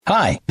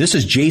Hi, this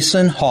is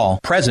Jason Hall,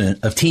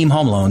 president of Team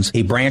Home Loans,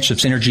 a branch of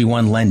Synergy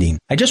One Lending.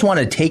 I just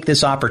want to take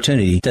this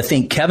opportunity to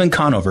thank Kevin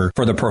Conover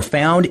for the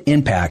profound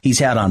impact he's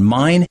had on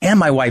mine and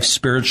my wife's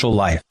spiritual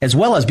life, as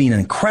well as being an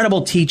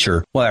incredible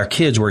teacher while our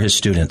kids were his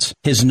students.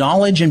 His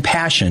knowledge and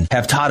passion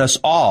have taught us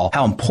all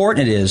how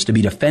important it is to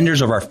be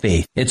defenders of our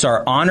faith. It's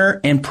our honor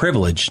and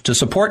privilege to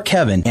support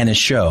Kevin and his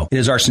show. It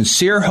is our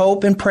sincere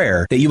hope and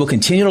prayer that you will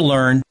continue to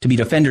learn to be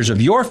defenders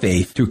of your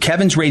faith through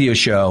Kevin's radio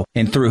show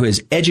and through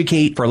his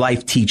Educate for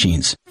Life teachings.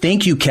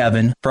 Thank you,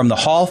 Kevin, from the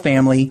Hall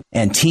family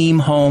and Team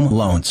Home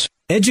Loans.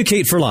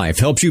 Educate for Life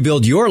helps you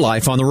build your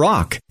life on the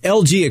rock.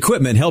 LG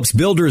Equipment helps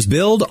builders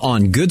build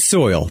on good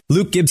soil.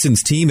 Luke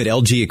Gibson's team at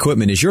LG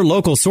Equipment is your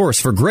local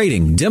source for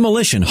grading,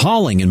 demolition,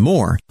 hauling, and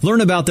more. Learn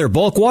about their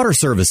bulk water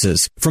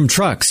services, from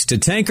trucks to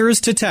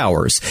tankers to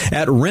towers,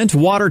 at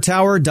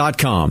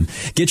rentwatertower.com.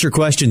 Get your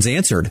questions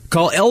answered.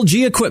 Call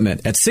LG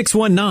Equipment at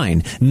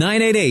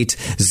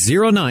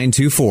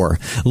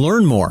 619-988-0924.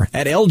 Learn more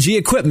at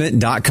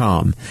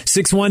lgequipment.com.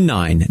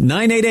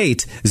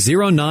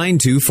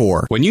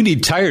 619-988-0924. When you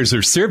need tires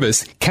or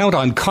service, count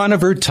on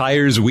Conover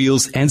Tires,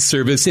 Wheels, and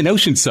Service in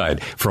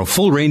Oceanside for a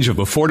full range of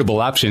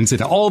affordable options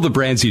and all the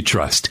brands you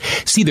trust.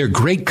 See their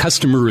great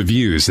customer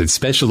reviews and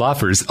special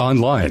offers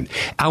online.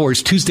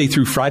 Hours Tuesday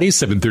through Friday,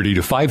 7:30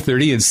 to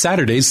 5:30, and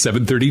Saturdays,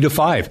 7:30 to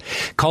 5.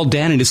 Call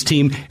Dan and his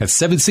team at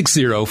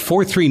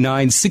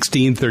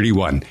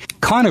 760-439-1631.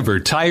 Conover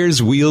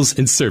Tires, Wheels,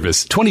 and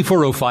Service,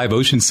 2405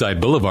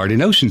 Oceanside Boulevard in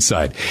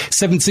Oceanside,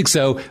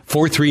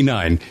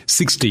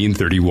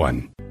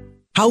 760-439-1631.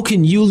 How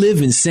can you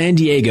live in San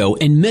Diego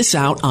and miss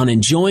out on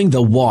enjoying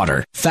the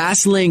water?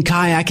 Fastlane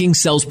Kayaking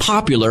sells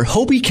popular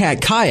Hobie Cat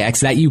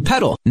kayaks that you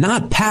pedal,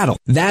 not paddle.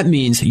 That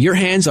means your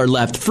hands are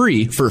left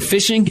free for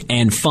fishing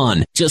and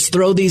fun. Just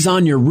throw these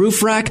on your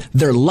roof rack.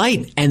 They're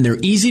light and they're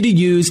easy to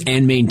use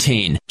and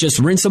maintain. Just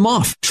rinse them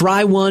off.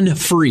 Try one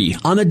free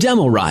on a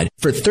demo ride.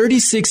 For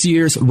 36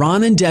 years,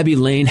 Ron and Debbie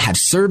Lane have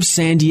served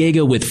San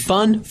Diego with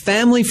fun,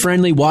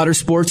 family-friendly water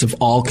sports of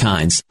all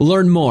kinds.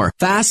 Learn more.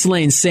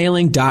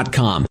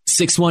 FastlaneSailing.com.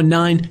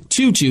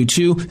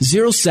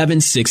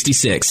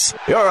 619-222-0766.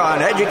 You're on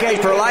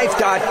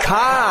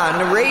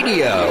EducateForLife.com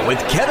radio with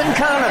Kevin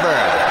Conover.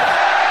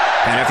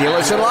 And if you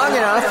listen long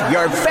enough,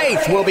 your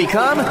faith will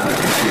become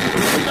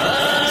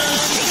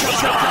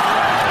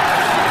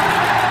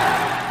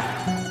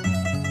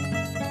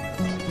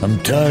I'm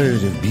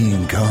tired of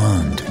being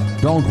conned.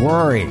 Don't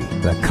worry,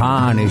 the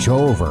con is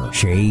over,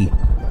 She.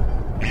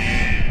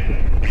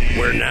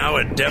 We're now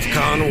at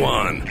DEFCON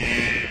 1.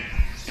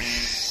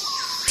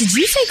 Did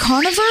you say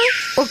carnivore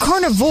or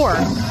carnivore?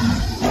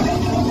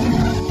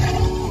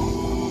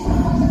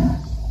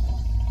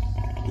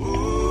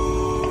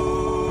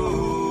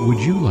 Would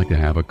you like to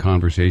have a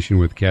conversation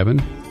with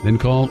Kevin? Then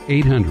call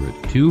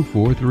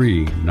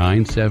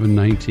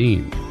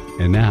 800-243-9719.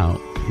 And now,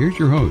 here's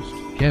your host,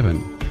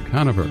 Kevin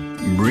Conover.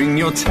 Bring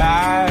your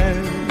tide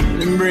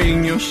and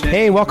bring your shame.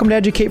 Hey, welcome to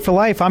Educate for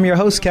Life. I'm your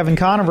host, Kevin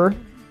Conover.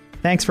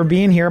 Thanks for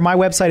being here. My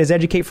website is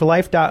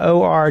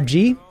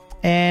educateforlife.org.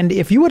 And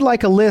if you would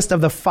like a list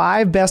of the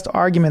 5 best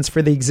arguments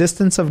for the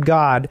existence of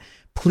God,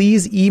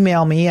 please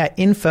email me at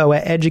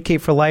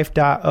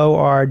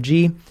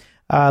info@educateforlife.org.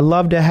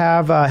 Love to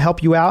have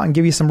help you out and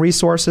give you some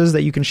resources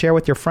that you can share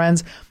with your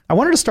friends. I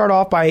wanted to start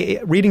off by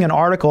reading an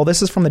article.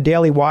 This is from the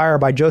Daily Wire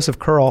by Joseph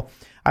Curl.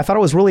 I thought it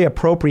was really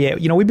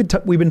appropriate. You know, we've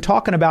been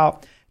talking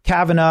about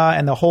Kavanaugh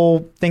and the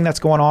whole thing that's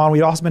going on.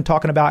 We've also been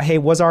talking about, hey,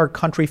 was our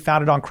country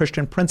founded on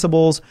Christian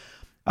principles?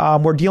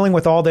 We're dealing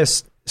with all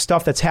this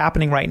stuff that's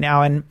happening right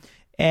now, and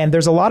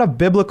there's a lot of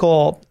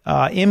biblical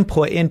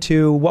input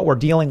into what we're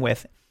dealing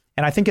with.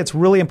 And I think it's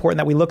really important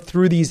that we look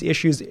through these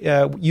issues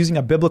using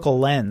a biblical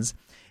lens.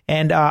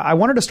 And I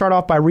wanted to start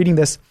off by reading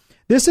this.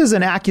 This is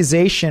an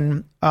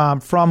accusation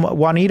from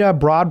Juanita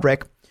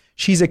Broaddrick.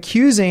 She's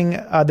accusing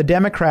the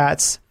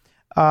Democrats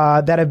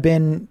that have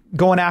been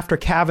going after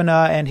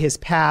Kavanaugh and his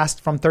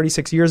past from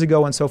 36 years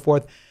ago and so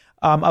forth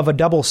of a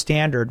double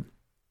standard.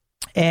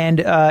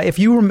 And if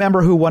you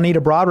remember who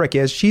Juanita Broaddrick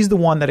is, she's the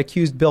one that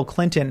accused Bill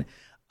Clinton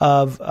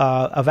of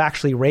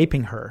actually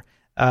raping her.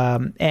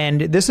 And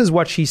this is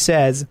what she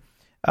says.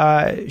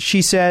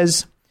 She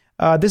says,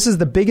 this is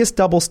the biggest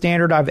double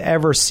standard I've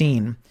ever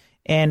seen.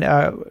 And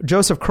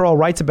Joseph Curl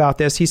writes about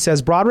this. He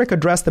says, Broaddrick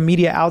addressed the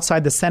media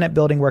outside the Senate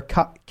building where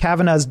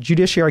Kavanaugh's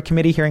Judiciary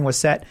Committee hearing was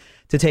set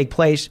to take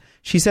place.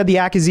 She said the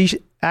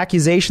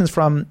accusations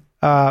from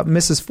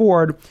Mrs.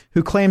 Ford,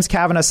 who claims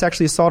Kavanaugh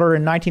sexually assaulted her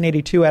in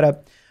 1982 at a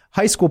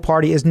high school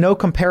party, is no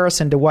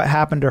comparison to what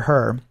happened to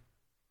her.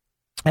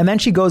 And then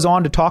she goes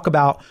on to talk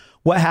about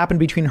what happened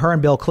between her and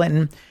Bill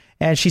Clinton.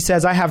 And she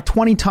says, I have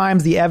 20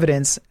 times the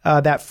evidence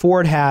that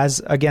Ford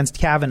has against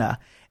Kavanaugh.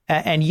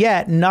 And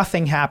yet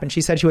nothing happened.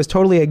 She said she was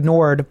totally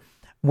ignored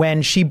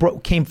when she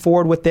came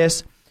forward with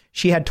this.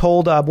 She had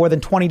told more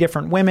than 20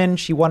 different women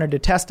she wanted to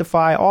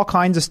testify, all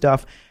kinds of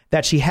stuff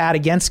that she had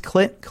against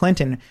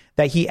Clinton,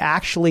 that he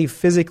actually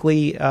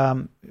physically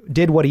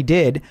did what he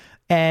did.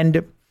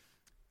 And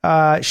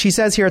she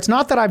says here, it's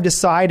not that I've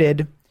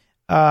decided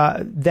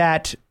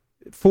that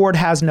Ford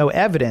has no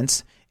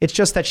evidence. It's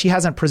just that she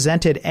hasn't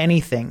presented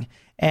anything.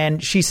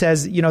 And she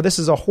says, this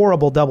is a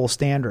horrible double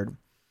standard.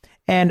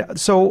 And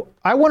so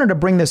I wanted to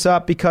bring this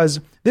up because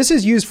this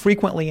is used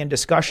frequently in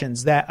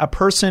discussions, that a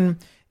person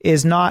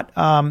is not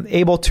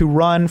able to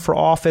run for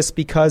office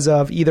because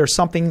of either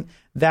something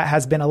that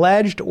has been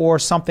alleged or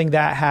something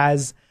that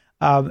has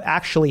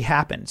actually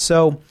happened.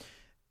 So,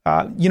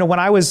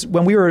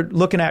 when we were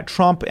looking at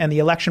Trump and the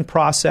election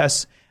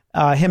process,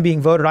 him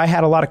being voted, I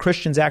had a lot of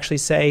Christians actually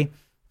say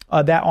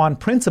that on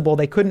principle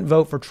they couldn't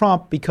vote for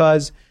Trump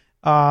because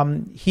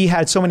he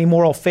had so many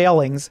moral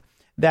failings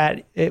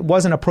that it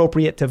wasn't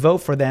appropriate to vote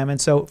for them,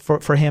 and so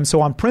for him. So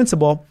on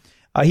principle,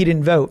 he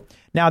didn't vote.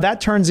 Now that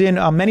turns in,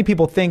 many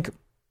people think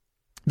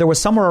there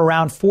was somewhere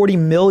around 40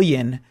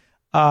 million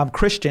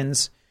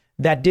Christians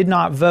that did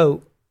not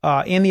vote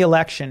in the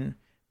election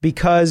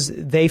because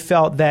they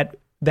felt that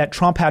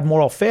Trump had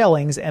moral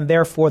failings and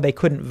therefore they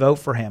couldn't vote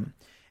for him.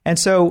 And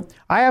so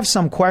I have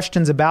some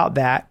questions about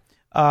that.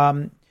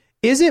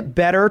 Is it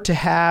better to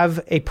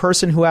have a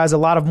person who has a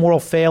lot of moral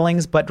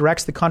failings but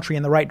directs the country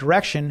in the right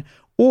direction?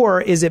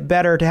 Or is it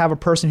better to have a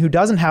person who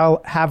doesn't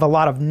have a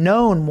lot of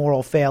known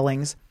moral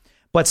failings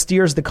but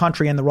steers the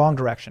country in the wrong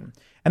direction?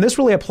 And this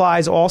really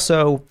applies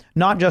also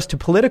not just to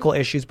political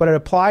issues, but it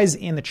applies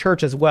in the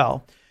church as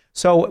well.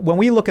 So when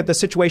we look at the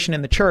situation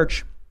in the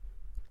church,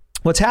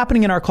 what's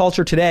happening in our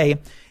culture today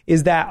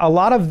is that a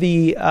lot of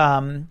the,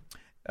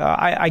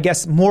 I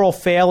guess, moral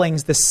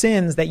failings, the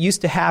sins that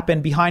used to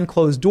happen behind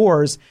closed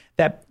doors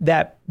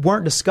that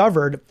weren't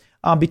discovered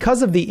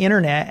because of the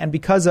internet and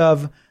because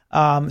of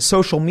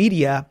social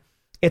media,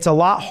 it's a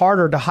lot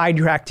harder to hide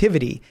your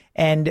activity.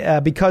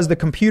 And because the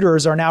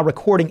computers are now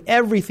recording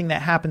everything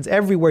that happens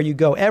everywhere you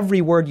go,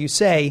 every word you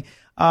say,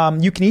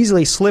 you can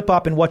easily slip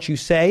up in what you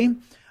say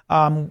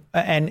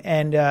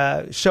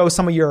and show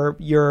some of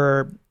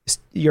your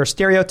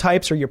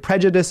stereotypes or your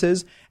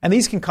prejudices. And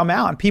these can come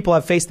out, and people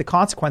have faced the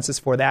consequences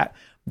for that.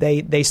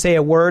 They say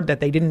a word that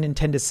they didn't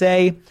intend to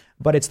say,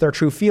 but it's their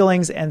true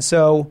feelings. And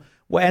so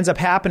what ends up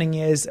happening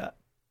is,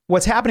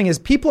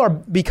 people are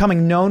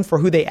becoming known for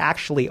who they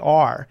actually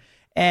are.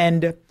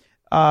 And,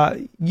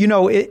 I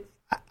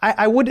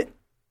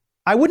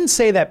wouldn't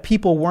say that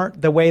people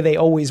weren't the way they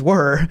always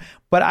were,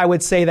 but I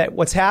would say that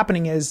what's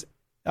happening is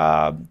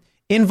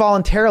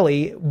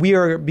involuntarily, we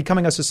are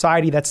becoming a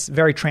society that's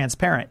very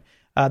transparent.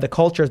 The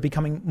culture is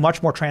becoming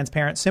much more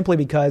transparent simply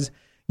because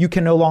you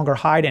can no longer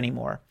hide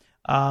anymore.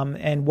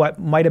 And what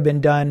might have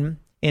been done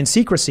in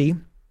secrecy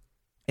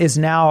is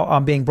now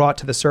being brought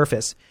to the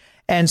surface.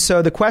 And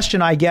so the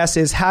question, I guess,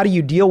 is how do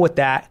you deal with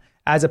that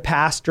as a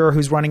pastor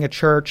who's running a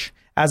church,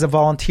 as a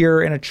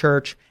volunteer in a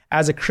church,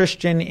 as a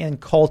Christian in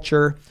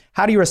culture?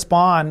 How do you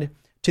respond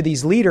to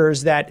these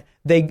leaders that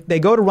they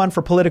go to run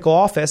for political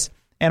office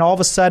and all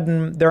of a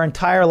sudden their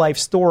entire life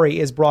story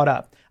is brought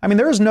up? I mean,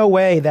 there is no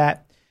way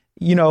that,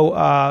 in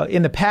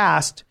the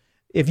past,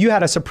 if you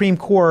had a Supreme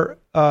Court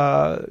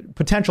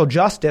potential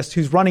justice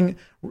who's running,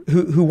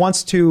 who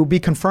wants to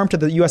be confirmed to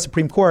the U.S.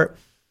 Supreme Court,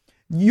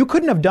 you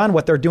couldn't have done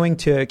what they're doing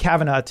to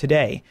Kavanaugh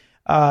today.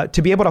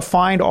 To be able to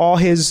find all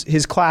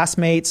his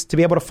classmates, to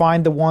be able to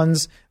find the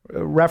ones,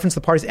 reference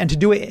the parties, and to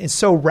do it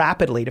so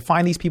rapidly, to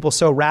find these people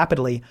so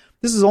rapidly,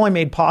 this is only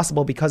made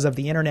possible because of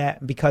the internet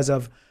and because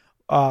of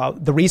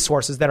the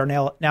resources that are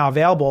now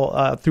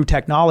available through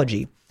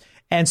technology.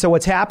 And so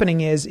what's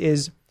happening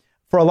is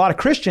for a lot of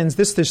Christians,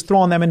 this is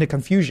throwing them into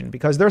confusion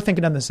because they're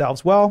thinking to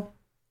themselves, well,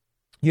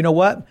 you know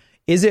what?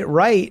 Is it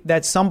right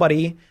that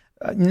somebody...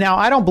 Now,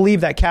 I don't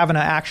believe that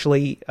Kavanaugh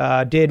actually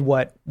did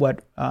what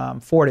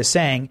Ford is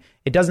saying.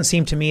 It doesn't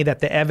seem to me that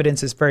the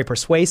evidence is very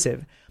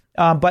persuasive.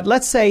 But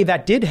let's say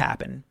that did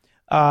happen,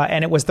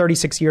 and it was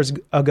 36 years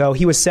ago.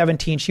 He was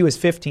 17, she was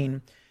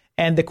 15.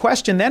 And the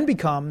question then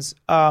becomes,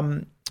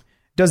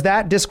 does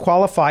that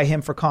disqualify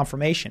him for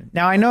confirmation?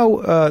 Now, I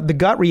know the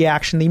gut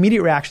reaction, the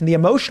immediate reaction, the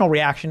emotional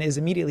reaction is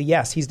immediately,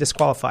 yes, he's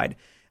disqualified.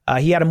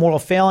 He had a moral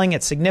failing.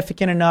 It's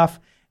significant enough,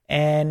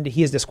 and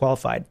he is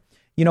disqualified.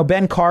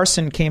 Ben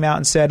Carson came out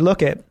and said,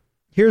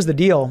 here's the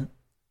deal.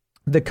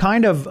 The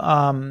kind of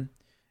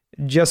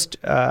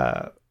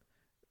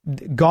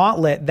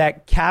gauntlet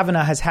that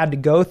Kavanaugh has had to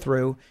go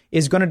through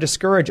is going to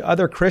discourage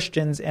other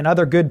Christians and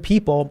other good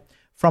people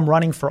from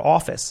running for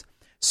office.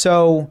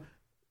 So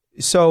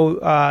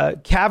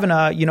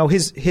Kavanaugh,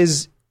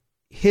 his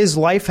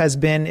life has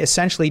been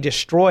essentially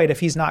destroyed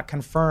if he's not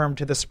confirmed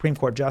to the Supreme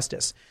Court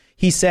justice.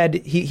 He said,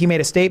 he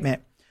made a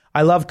statement,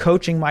 I love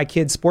coaching my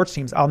kids' sports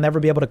teams. I'll never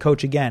be able to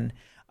coach again.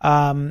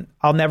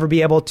 I'll never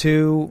be able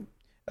to,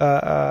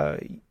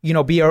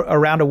 be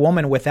around a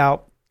woman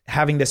without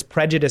having this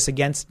prejudice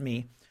against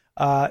me.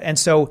 And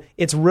so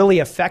it's really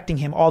affecting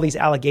him. All these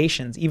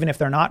allegations, even if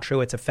they're not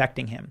true, it's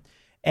affecting him.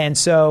 And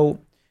so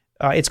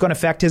it's going to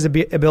affect his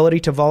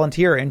ability to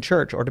volunteer in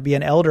church or to be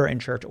an elder in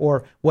church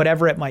or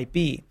whatever it might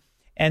be.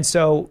 And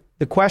so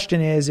the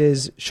question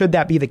is should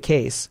that be the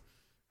case?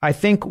 I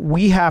think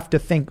we have to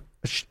think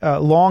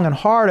long and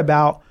hard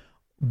about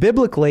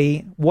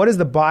biblically, what does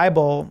the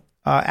Bible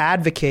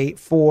advocate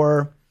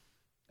for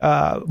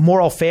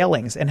moral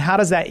failings, and how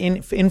does that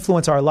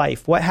influence our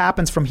life? What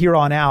happens from here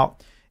on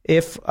out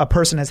if a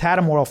person has had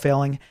a moral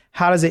failing?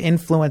 How does it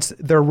influence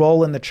their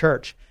role in the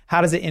church?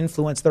 How does it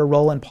influence their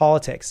role in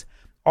politics?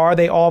 Are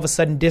they all of a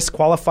sudden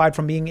disqualified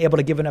from being able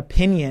to give an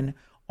opinion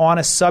on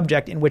a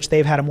subject in which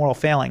they've had a moral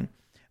failing?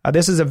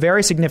 This is a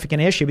very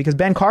significant issue because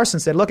Ben Carson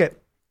said, look at,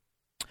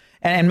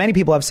 and many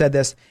people have said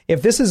this,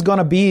 if this is going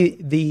to be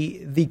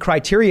the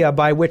criteria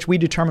by which we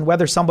determine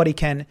whether somebody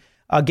can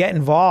get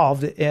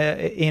involved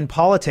in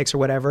politics or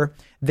whatever,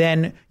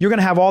 then you're going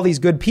to have all these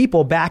good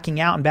people backing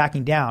out and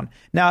backing down.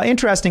 Now,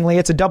 interestingly,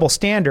 it's a double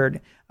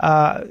standard.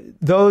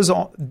 Those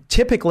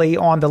typically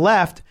on the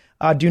left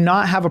do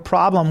not have a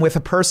problem with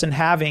a person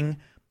having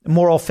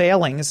moral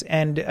failings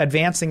and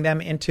advancing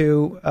them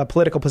into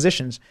political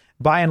positions.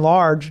 By and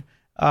large,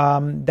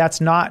 that's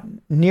not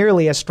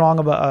nearly as strong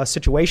of a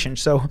situation.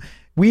 So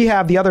we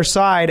have the other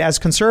side. As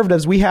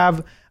conservatives, we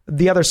have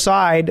the other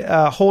side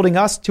holding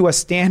us to a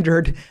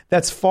standard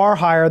that's far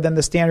higher than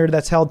the standard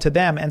that's held to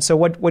them. And so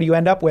what do you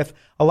end up with?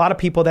 A lot of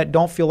people that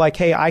don't feel like,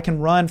 hey, I can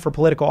run for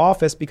political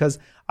office because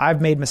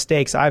I've made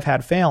mistakes, I've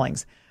had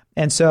failings.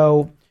 And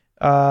so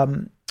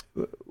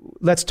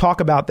let's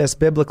talk about this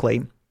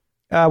biblically.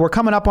 We're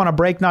coming up on a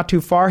break not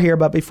too far here,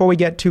 but before we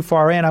get too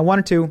far in, I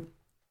wanted to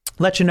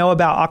let you know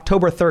about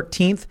October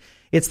 13th.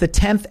 It's the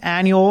 10th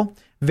annual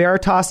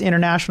Veritas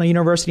International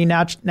University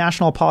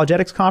National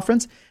Apologetics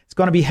Conference. It's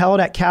going to be held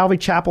at Calvary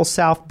Chapel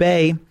South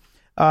Bay,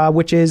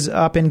 which is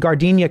up in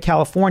Gardenia,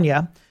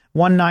 California,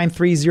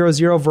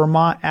 19300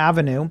 Vermont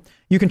Avenue.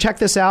 You can check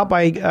this out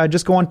by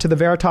just going to the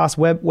Veritas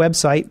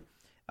website,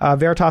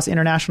 Veritas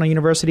International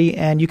University,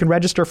 and you can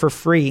register for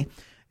free.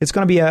 It's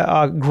going to be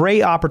a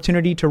great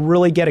opportunity to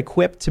really get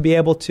equipped to be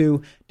able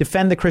to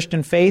defend the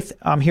Christian faith.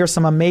 Here's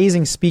some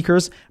amazing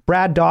speakers.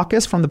 Brad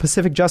Dawkins from the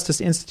Pacific Justice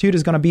Institute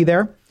is going to be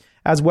there,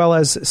 as well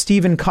as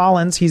Stephen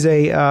Collins. He's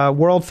a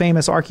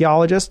world-famous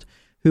archaeologist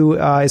who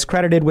is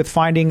credited with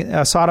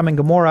finding Sodom and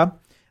Gomorrah,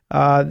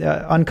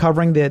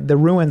 uncovering the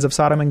ruins of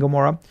Sodom and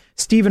Gomorrah.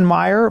 Stephen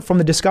Meyer from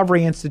the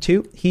Discovery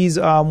Institute. He's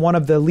one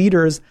of the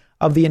leaders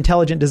of the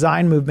intelligent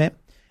design movement.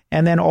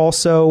 And then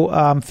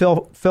also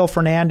Phil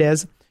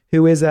Fernandez,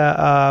 who is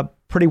a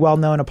pretty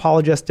well-known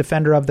apologist,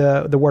 defender of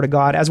the Word of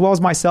God, as well as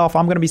myself.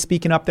 I'm going to be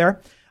speaking up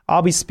there.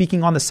 I'll be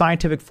speaking on the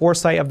scientific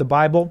foresight of the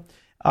Bible.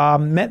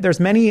 There's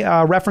many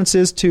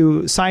references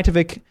to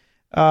scientific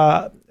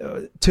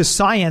to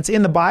science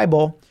in the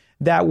Bible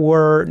that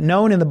were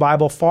known in the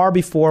Bible far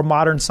before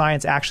modern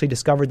science actually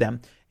discovered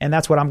them. And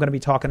that's what I'm going to be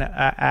talking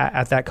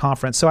at that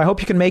conference. So I hope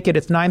you can make it.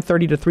 It's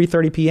 9:30 to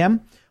 3:30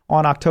 p.m.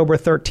 on October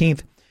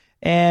 13th.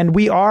 And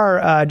we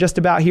are just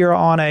about here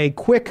on a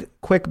quick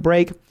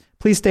break.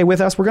 Please stay with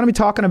us. We're going to be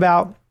talking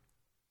about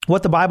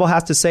what the Bible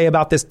has to say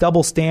about this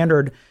double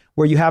standard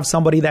where you have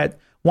somebody that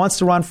wants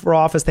to run for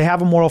office, they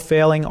have a moral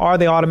failing, are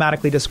they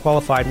automatically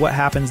disqualified? What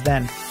happens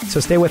then? So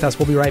stay with us.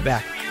 We'll be right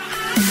back.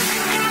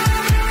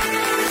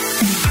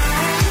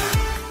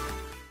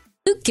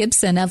 Luke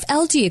Gibson of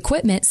LG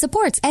Equipment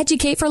supports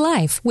Educate for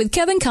Life with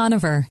Kevin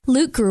Conover.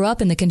 Luke grew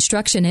up in the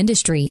construction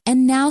industry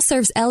and now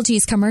serves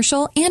LG's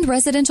commercial and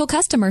residential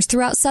customers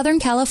throughout Southern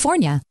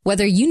California.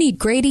 Whether you need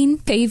grading,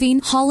 paving,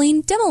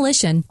 hauling,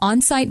 demolition,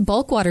 on-site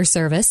bulk water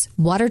service,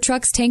 water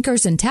trucks,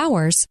 tankers, and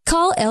towers,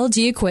 call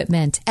LG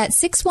Equipment at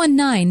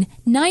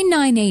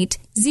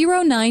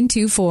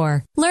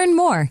 619-998-0924. Learn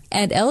more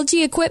at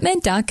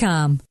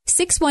lgequipment.com.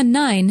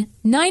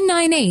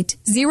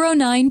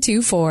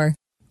 619-998-0924.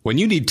 When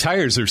you need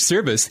tires or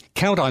service,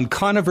 count on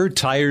Conover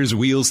Tires,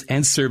 Wheels,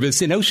 and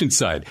Service in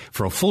Oceanside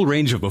for a full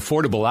range of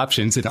affordable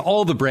options and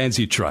all the brands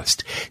you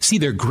trust. See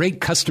their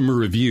great customer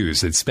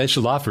reviews and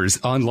special offers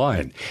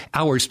online.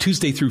 Hours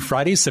Tuesday through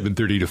Friday,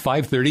 7:30 to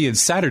 5:30, and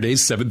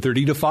Saturdays,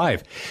 7:30 to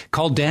 5.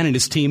 Call Dan and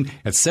his team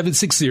at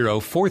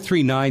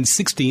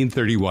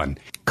 760-439-1631.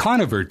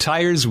 Conover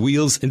Tires,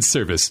 Wheels, and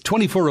Service,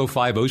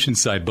 2405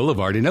 Oceanside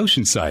Boulevard in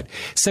Oceanside,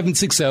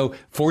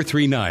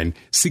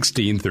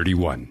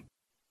 760-439-1631.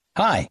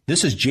 Hi,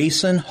 this is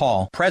Jason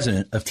Hall,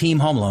 president of Team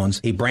Home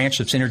Loans, a branch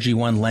of Synergy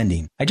One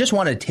Lending. I just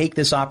want to take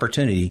this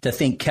opportunity to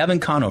thank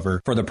Kevin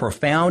Conover for the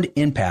profound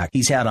impact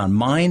he's had on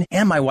mine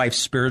and my wife's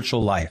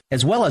spiritual life,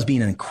 as well as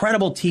being an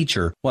incredible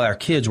teacher while our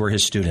kids were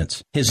his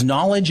students. His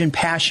knowledge and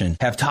passion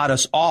have taught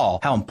us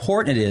all how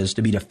important it is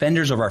to be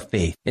defenders of our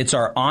faith. It's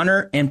our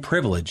honor and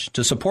privilege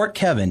to support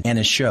Kevin and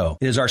his show.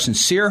 It is our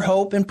sincere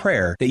hope and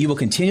prayer that you will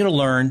continue to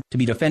learn to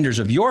be defenders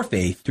of your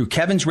faith through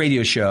Kevin's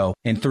radio show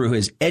and through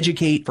his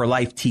Educate for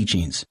Life teachings.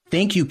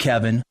 Thank you,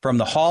 Kevin, from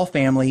the Hall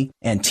family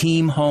and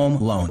Team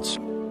Home Loans.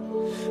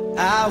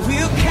 I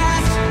will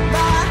cast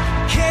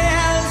my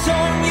cares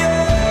on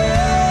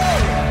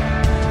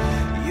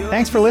you.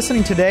 Thanks for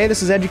listening today.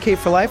 This is Educate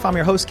for Life. I'm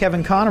your host,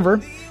 Kevin Conover.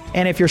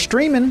 And if you're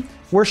streaming,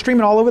 we're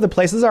streaming all over the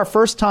place. This is our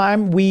first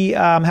time we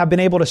have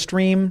been able to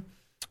stream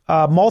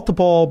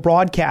multiple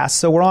broadcasts.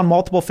 So we're on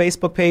multiple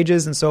Facebook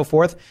pages and so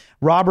forth.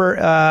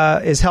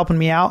 Robert is helping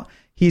me out.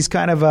 He's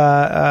kind of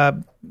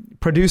a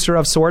producer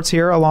of sorts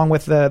here, along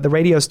with the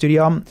radio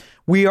studio.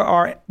 We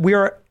are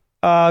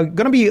going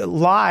to be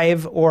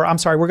live, we're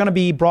going to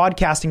be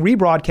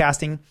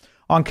rebroadcasting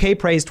on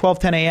K-Praise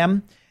 12:10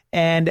 a.m.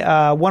 and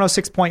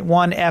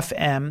 106.1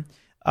 FM.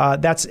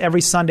 That's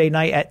every Sunday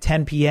night at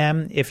 10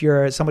 p.m. If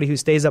you're somebody who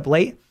stays up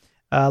late,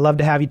 love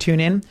to have you tune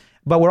in.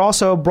 But we're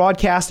also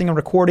broadcasting and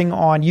recording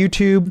on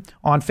YouTube,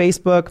 on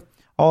Facebook,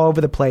 all over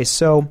the place.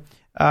 So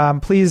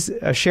please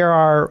share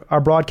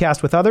our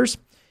broadcast with others.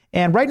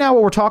 And right now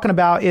what we're talking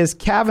about is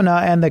Kavanaugh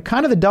and the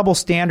kind of the double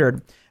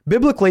standard.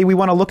 Biblically, we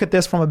want to look at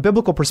this from a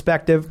biblical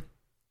perspective.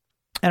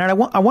 And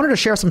I wanted to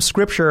share some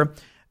scripture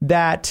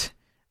that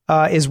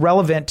is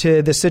relevant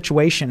to this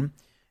situation.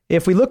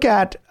 If we look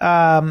at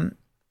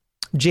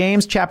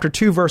James chapter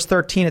 2, verse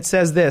 13, it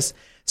says this: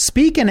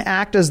 "Speak and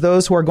act as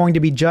those who are going to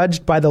be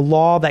judged by the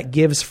law that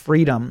gives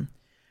freedom.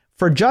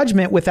 For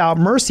judgment without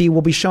mercy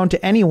will be shown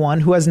to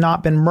anyone who has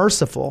not been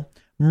merciful.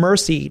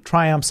 Mercy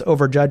triumphs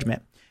over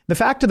judgment." The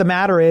fact of the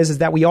matter is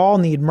that we all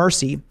need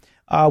mercy.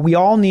 We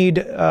all need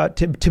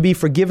to be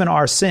forgiven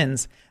our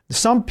sins.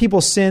 Some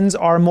people's sins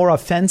are more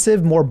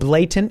offensive, more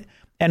blatant,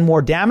 and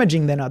more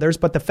damaging than others.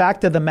 But the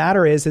fact of the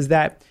matter is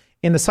that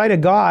in the sight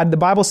of God, the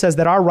Bible says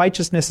that our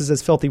righteousness is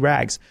as filthy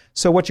rags.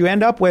 So what you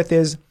end up with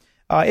is,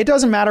 it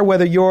doesn't matter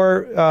whether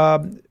you're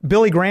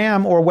Billy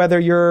Graham or whether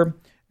you're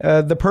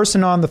the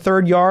person on the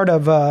third yard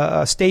of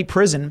a state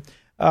prison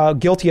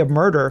guilty of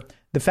murder.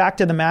 The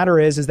fact of the matter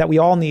is that we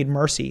all need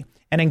mercy.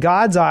 And in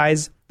God's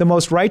eyes, the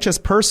most righteous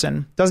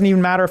person, doesn't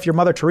even matter if you're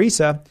Mother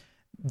Teresa,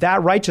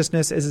 that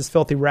righteousness is as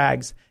filthy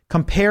rags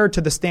compared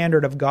to the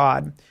standard of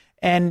God.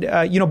 And,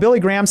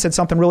 Billy Graham said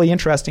something really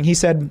interesting. He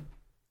said,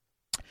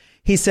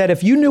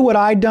 if you knew what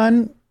I'd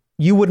done,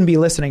 you wouldn't be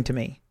listening to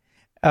me.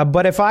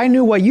 But if I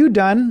knew what you'd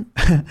done,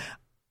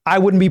 I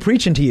wouldn't be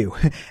preaching to you.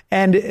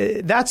 And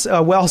that's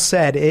well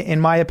said, in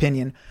my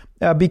opinion,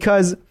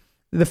 because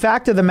the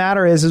fact of the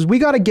matter is we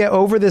got to get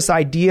over this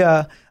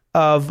idea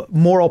of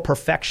moral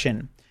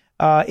perfection.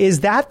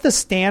 Is that the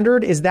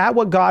standard? Is that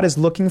what God is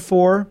looking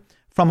for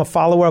from a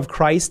follower of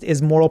Christ,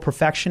 is moral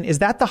perfection? Is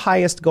that the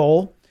highest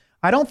goal?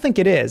 I don't think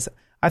it is.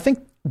 I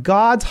think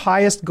God's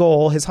highest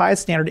goal, his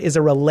highest standard, is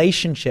a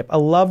relationship, a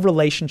love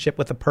relationship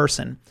with a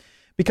person.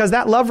 Because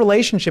that love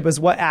relationship is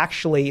what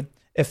actually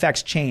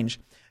affects change.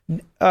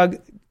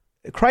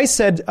 Christ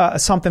said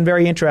something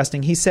very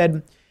interesting. He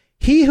said,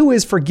 "He who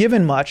is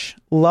forgiven much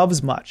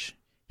loves much.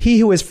 He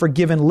who is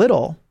forgiven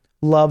little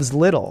loves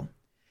little."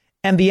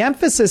 And the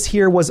emphasis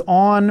here was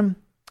on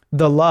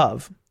the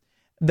love.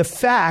 The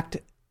fact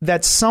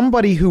that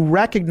somebody who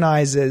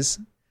recognizes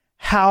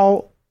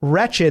how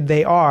wretched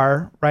they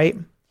are, right?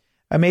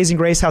 Amazing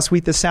grace, how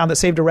sweet the sound that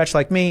saved a wretch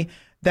like me,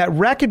 that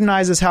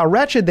recognizes how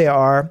wretched they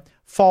are,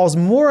 falls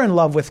more in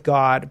love with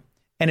God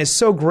and is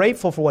so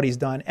grateful for what he's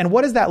done. And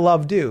what does that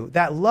love do?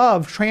 That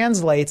love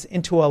translates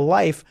into a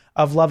life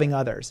of loving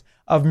others,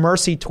 of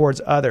mercy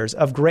towards others,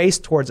 of grace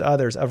towards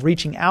others, of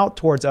reaching out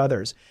towards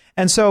others.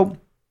 And so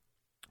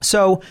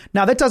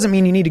now that doesn't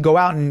mean you need to go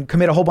out and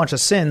commit a whole bunch of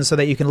sins so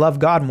that you can love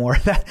God more.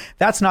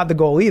 That's not the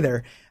goal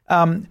either.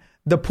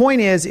 The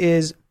point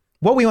is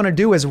what we want to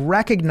do is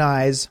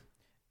recognize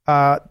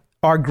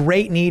our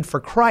great need for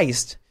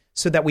Christ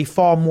so that we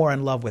fall more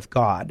in love with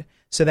God,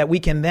 so that we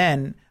can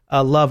then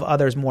love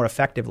others more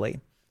effectively.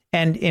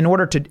 And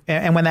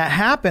when that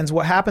happens,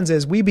 what happens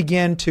is we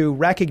begin to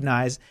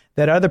recognize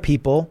that other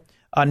people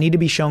need to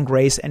be shown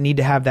grace and need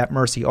to have that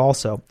mercy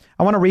also.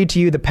 I want to read to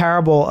you the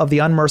parable of the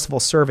unmerciful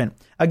servant.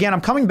 Again,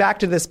 I'm coming back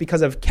to this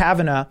because of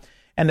Kavanaugh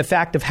and the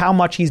fact of how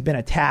much he's been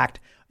attacked.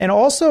 And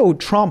also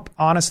Trump,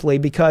 honestly,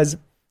 because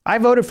I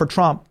voted for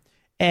Trump,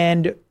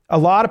 and a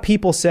lot of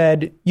people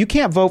said, you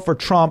can't vote for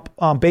Trump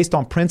based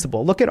on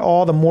principle. Look at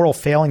all the moral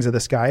failings of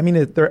this guy. I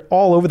mean, they're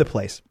all over the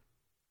place.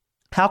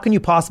 How can you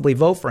possibly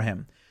vote for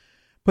him?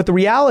 But the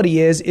reality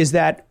is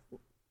that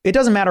it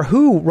doesn't matter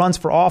who runs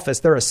for office,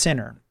 they're a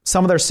sinner.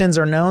 Some of their sins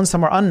are known,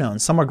 some are unknown.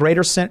 Some are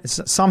greater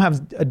sins, some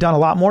have done a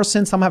lot more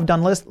sins, some have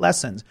done less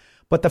sins.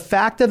 But the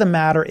fact of the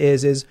matter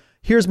is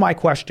here's my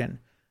question.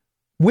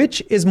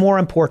 Which is more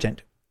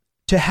important?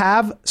 To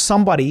have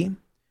somebody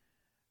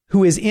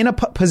who is in a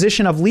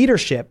position of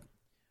leadership,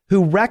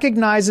 who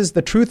recognizes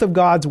the truth of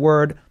God's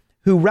word,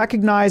 who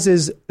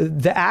recognizes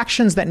the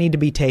actions that need to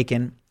be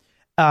taken,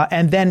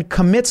 and then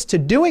commits to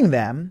doing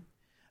them,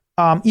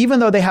 even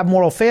though they have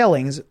moral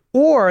failings,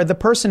 or the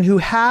person who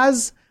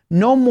has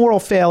no moral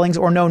failings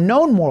or no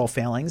known moral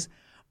failings,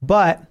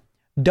 but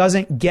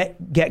doesn't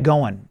get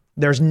going.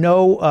 There's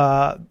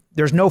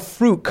no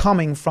fruit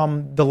coming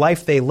from the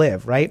life they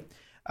live, right?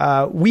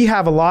 We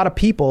have a lot of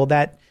people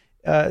that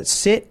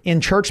sit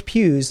in church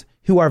pews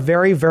who are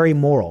very, very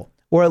moral,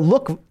 or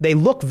they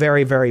look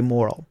very, very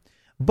moral.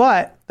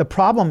 But the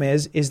problem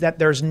is that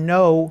there's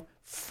no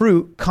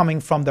fruit coming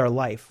from their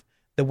life,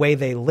 the way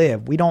they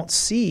live. We don't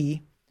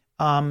see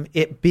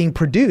it being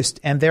produced,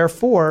 and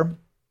therefore,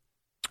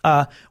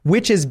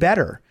 which is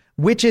better?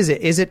 Which is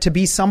it? Is it to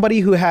be somebody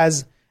who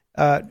has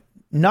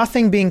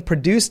nothing being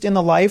produced in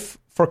the life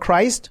for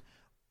Christ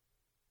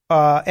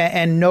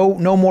and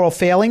no moral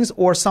failings,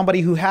 or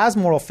somebody who has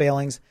moral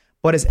failings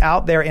but is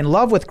out there in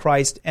love with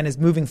Christ and is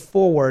moving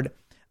forward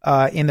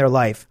in their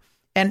life?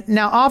 And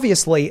now,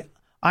 obviously,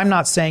 I'm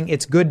not saying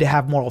it's good to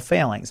have moral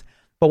failings,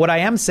 but what I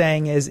am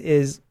saying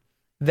is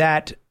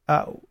that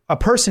a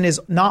person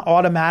is not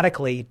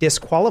automatically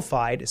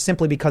disqualified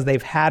simply because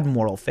they've had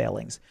moral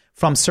failings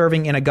from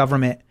serving in a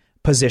government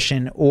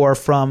position or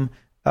from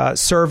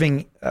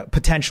serving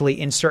potentially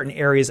in certain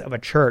areas of a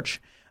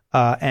church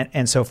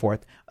and so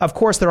forth. Of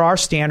course, there are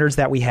standards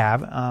that we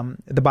have.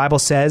 The Bible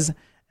says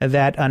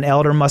that an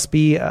elder must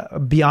be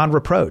beyond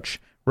reproach,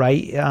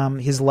 right?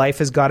 His life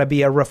has got to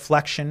be a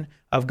reflection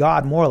of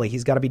God morally.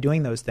 He's got to be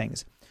doing those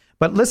things.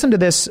 But listen to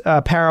this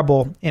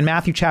parable in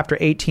Matthew chapter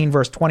 18,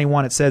 verse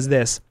 21. It says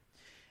this: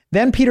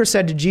 Then Peter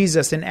said to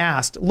Jesus and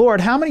asked,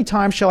 Lord, how many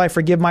times shall I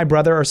forgive my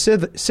brother or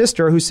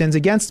sister who sins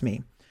against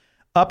me?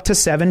 Up to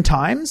 7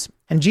 times?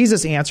 And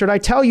Jesus answered, I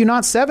tell you,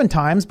 not 7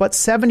 times, but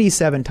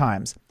 77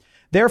 times.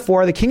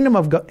 Therefore, the kingdom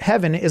of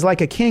heaven is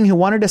like a king who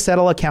wanted to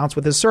settle accounts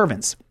with his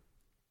servants.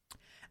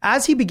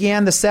 As he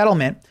began the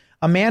settlement,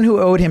 a man who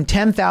owed him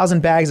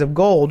 10,000 bags of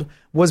gold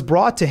was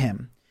brought to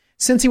him.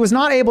 Since he was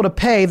not able to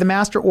pay, the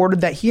master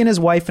ordered that he and his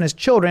wife and his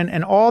children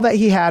and all that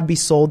he had be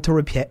sold to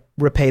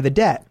repay the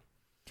debt.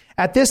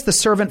 At this, the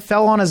servant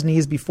fell on his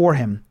knees before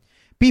him.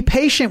 Be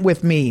patient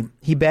with me,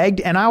 he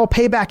begged, and I will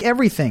pay back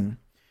everything.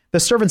 The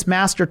servant's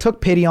master took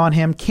pity on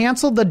him,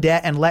 canceled the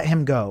debt, and let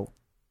him go.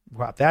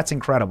 Wow, that's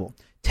incredible.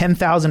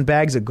 10,000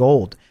 bags of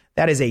gold.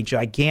 That is a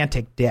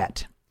gigantic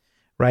debt,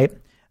 right?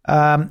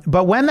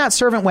 But when that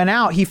servant went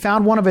out, he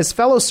found one of his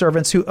fellow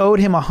servants who owed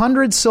him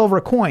 100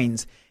 silver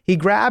coins. He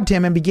grabbed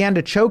him and began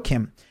to choke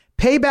him.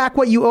 Pay back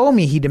what you owe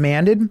me, he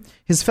demanded.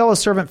 His fellow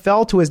servant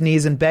fell to his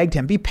knees and begged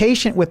him, be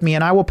patient with me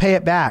and I will pay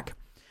it back.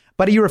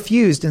 But he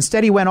refused.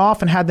 Instead, he went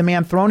off and had the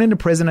man thrown into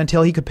prison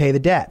until he could pay the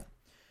debt.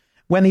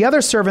 When the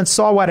other servants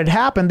saw what had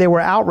happened, they were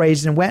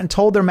outraged and went and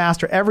told their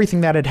master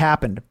everything that had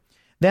happened.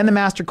 Then the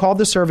master called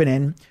the servant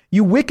in.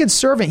 You wicked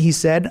servant, he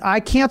said, I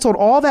canceled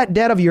all that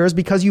debt of yours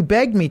because you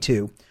begged me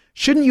to.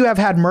 Shouldn't you have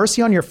had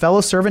mercy on your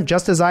fellow servant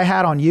just as I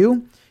had on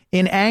you?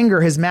 In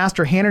anger, his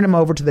master handed him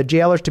over to the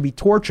jailers to be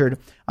tortured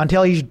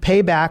until he should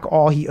pay back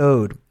all he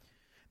owed.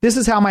 This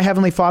is how my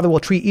heavenly Father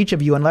will treat each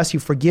of you unless you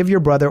forgive your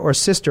brother or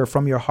sister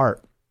from your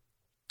heart.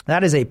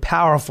 That is a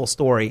powerful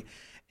story.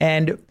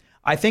 And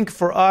I think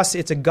for us,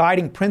 it's a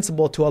guiding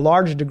principle to a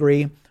large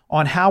degree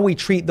on how we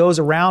treat those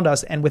around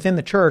us and within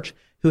the church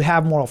who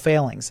have moral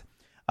failings.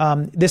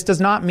 This does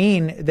not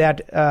mean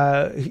that,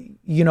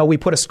 we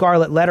put a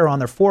scarlet letter on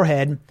their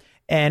forehead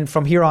and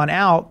from here on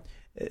out,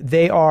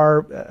 they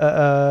are,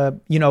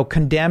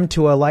 condemned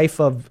to a life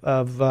of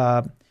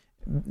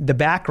the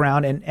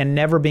background and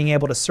never being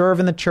able to serve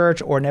in the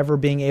church or never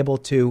being able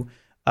to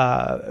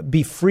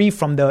be free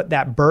from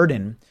that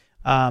burden.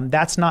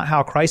 That's not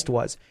how Christ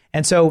was.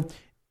 And so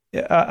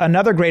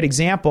another great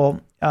example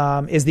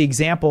is the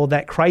example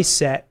that Christ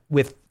set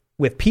with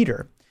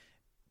Peter.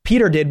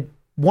 Peter did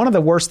one of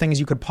the worst things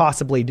you could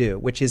possibly do,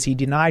 which is he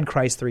denied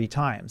Christ 3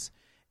 times.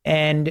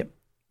 And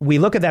we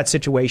look at that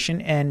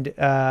situation and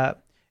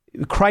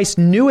Christ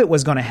knew it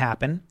was going to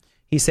happen.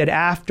 He said,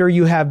 after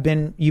you've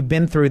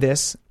been through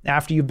this,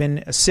 after you've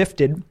been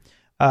sifted,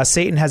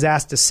 Satan has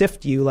asked to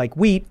sift you like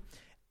wheat.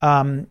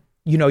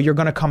 You're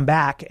going to come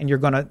back and you're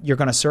going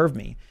to serve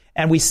me.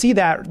 And we see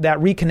that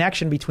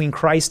reconnection between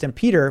Christ and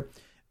Peter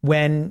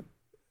when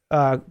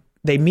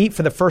they meet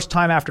for the first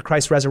time after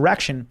Christ's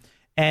resurrection.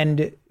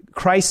 And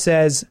Christ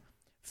says,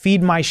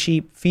 feed my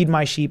sheep, feed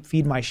my sheep,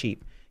 feed my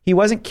sheep. He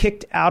wasn't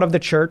kicked out of the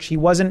church. He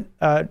wasn't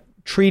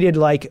treated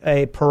like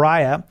a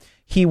pariah.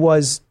 He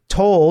was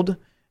told,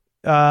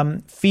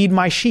 feed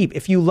my sheep.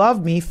 If you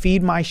love me,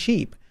 feed my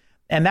sheep.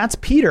 And that's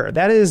Peter.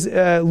 That is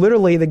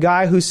literally the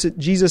guy who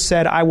Jesus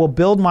said, I will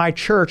build my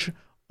church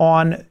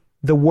on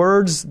the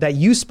words that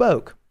you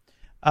spoke,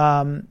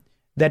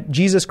 that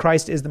Jesus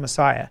Christ is the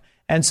Messiah.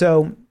 And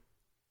so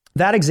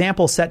that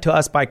example set to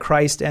us by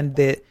Christ and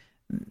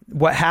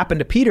what happened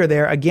to Peter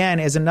there, again,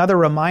 is another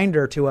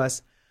reminder to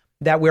us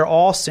that we're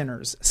all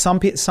sinners. Some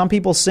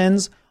people's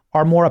sins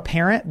are more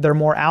apparent. They're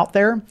more out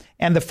there.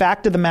 And the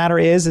fact of the matter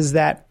is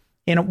that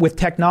with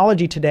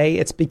technology today,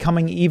 it's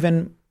becoming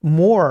even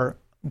more,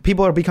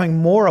 people are becoming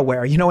more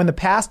aware. In the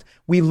past,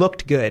 we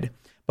looked good.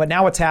 But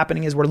now what's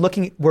happening is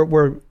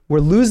we're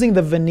losing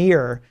the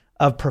veneer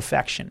of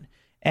perfection.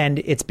 And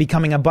it's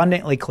becoming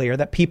abundantly clear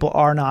that people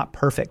are not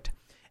perfect.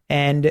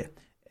 And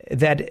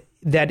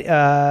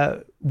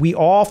that we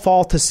all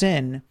fall to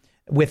sin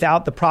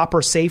without the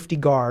proper safety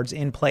guards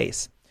in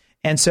place.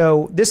 And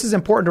so this is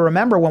important to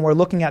remember when we're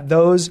looking at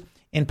those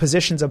in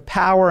positions of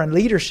power and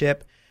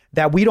leadership,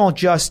 that we don't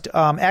just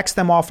X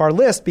them off our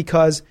list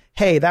because,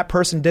 hey, that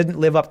person didn't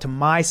live up to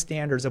my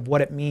standards of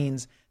what it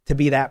means to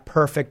be that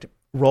perfect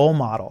role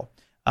model,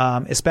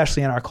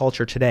 especially in our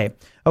culture today.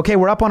 Okay,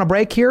 we're up on a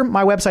break here.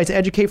 My website's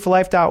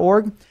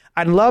educateforlife.org.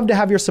 I'd love to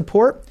have your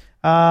support.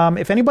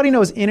 If anybody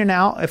knows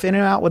In-N-Out, if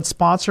In-N-Out would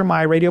sponsor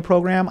my radio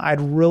program,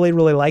 I'd really,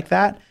 really like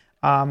that.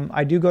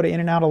 I do go to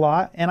In-N-Out a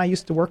lot, and I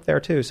used to work there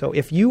too. So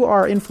if you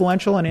are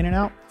influential in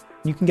In-N-Out,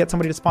 you can get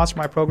somebody to sponsor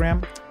my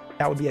program,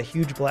 that would be a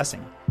huge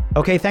blessing.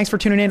 Okay, thanks for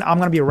tuning in. I'm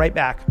going to be right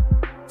back.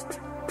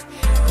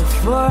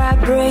 Before I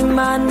bring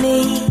my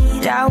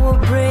need, I will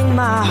bring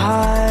my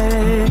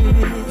heart.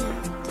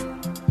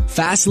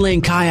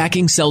 Fastlane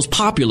Kayaking sells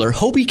popular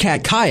Hobie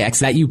Cat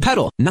kayaks that you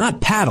pedal, not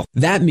paddle.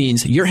 That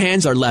means your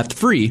hands are left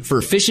free for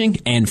fishing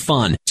and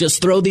fun.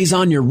 Just throw these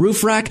on your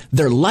roof rack.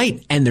 They're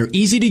light and they're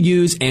easy to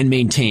use and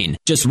maintain.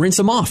 Just rinse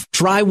them off.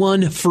 Try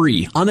one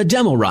free on a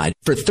demo ride.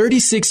 For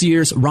 36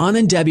 years, Ron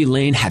and Debbie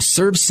Lane have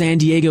served San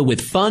Diego with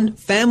fun,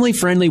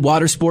 family-friendly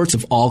water sports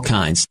of all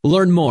kinds.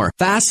 Learn more.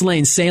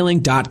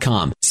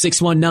 FastlaneSailing.com.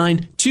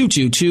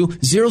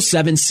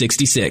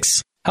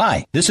 619-222-0766.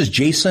 Hi, this is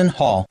Jason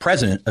Hall,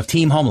 president of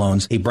Team Home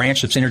Loans, a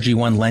branch of Synergy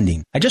One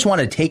Lending. I just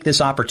want to take this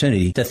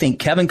opportunity to thank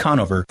Kevin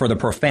Conover for the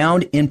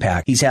profound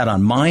impact he's had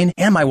on mine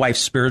and my wife's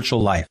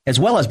spiritual life, as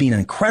well as being an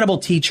incredible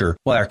teacher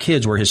while our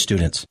kids were his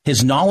students.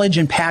 His knowledge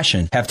and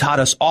passion have taught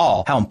us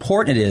all how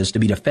important it is to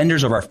be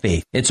defenders of our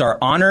faith. It's our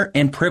honor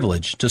and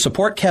privilege to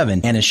support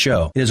Kevin and his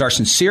show. It is our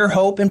sincere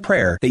hope and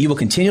prayer that you will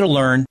continue to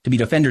learn to be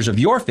defenders of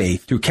your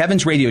faith through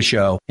Kevin's radio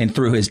show and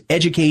through his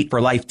Educate for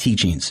Life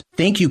teachings.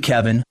 Thank you,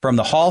 Kevin, from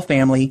the Hall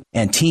family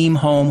and Team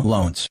Home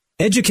Loans.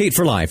 Educate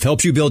for Life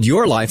helps you build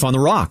your life on the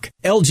rock.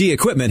 LG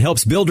Equipment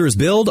helps builders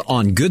build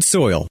on good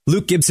soil.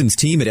 Luke Gibson's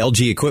team at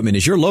LG Equipment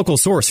is your local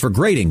source for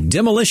grading,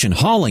 demolition,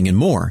 hauling, and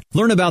more.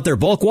 Learn about their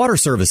bulk water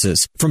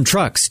services, from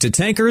trucks to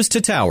tankers to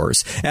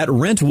towers, at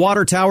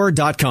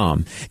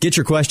rentwatertower.com. Get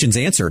your questions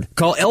answered.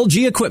 Call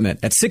LG Equipment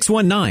at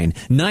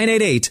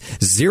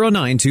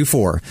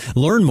 619-988-0924.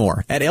 Learn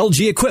more at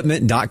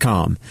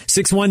lgequipment.com.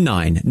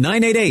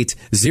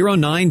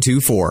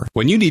 619-988-0924.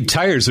 When you need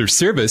tires or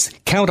service,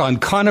 count on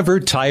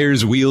Conover Tires,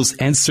 Wheels,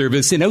 and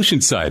Service in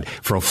Oceanside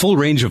for a full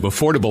range of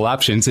affordable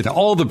options and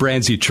all the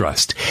brands you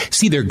trust.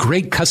 See their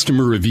great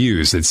customer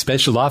reviews and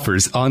special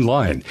offers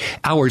online.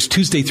 Hours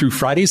Tuesday through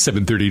Friday,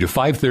 7:30 to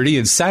 5:30,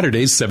 and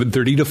Saturdays,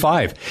 7:30 to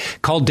 5.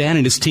 Call Dan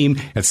and his team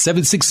at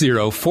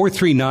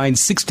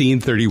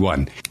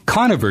 760-439-1631.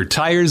 Conover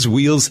Tires,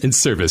 Wheels, and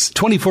Service,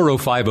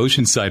 2405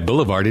 Oceanside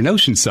Boulevard in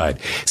Oceanside,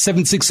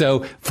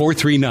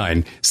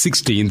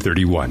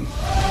 760-439-1631.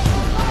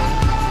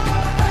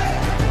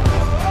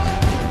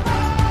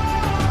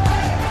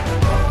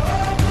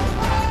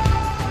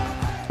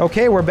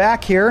 Okay, we're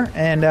back here,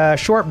 and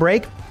short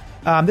break.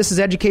 This is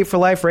Educate for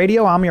Life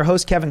Radio. I'm your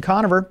host, Kevin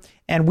Conover,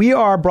 and we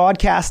are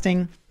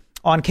broadcasting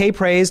on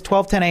K-Praise,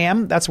 1210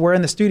 a.m. We're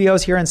in the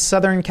studios here in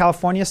Southern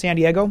California, San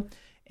Diego,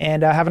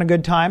 and having a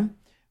good time.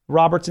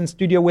 Robert's in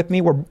studio with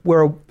me.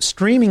 We're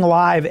streaming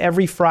live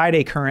every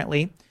Friday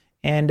currently,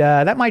 and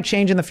that might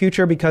change in the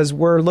future because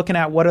we're looking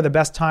at what are the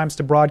best times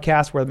to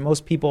broadcast where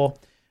most people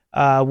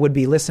would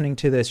be listening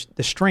to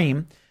the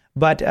stream.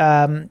 But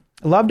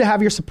love to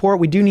have your support.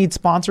 We do need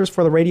sponsors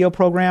for the radio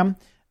program.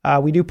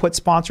 We do put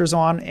sponsors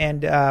on,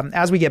 and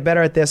as we get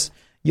better at this,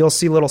 you'll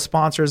see little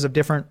sponsors of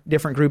different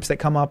groups that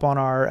come up on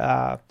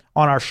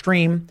our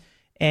stream,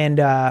 and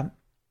you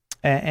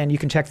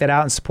can check that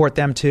out and support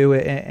them too.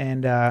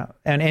 And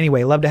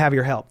anyway, love to have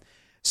your help.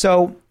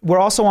 So we're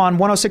also on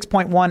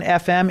 106.1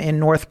 FM in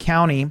North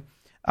County.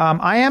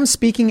 I am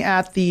speaking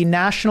at the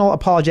National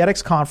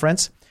Apologetics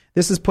Conference.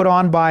 This is put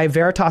on by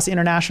Veritas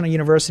International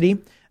University.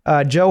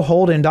 Joe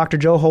Holden, Dr.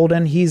 Joe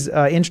Holden, he's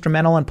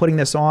instrumental in putting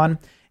this on,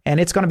 and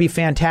it's going to be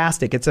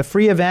fantastic. It's a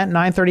free event,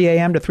 9:30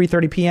 a.m. to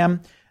 3:30 p.m.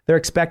 They're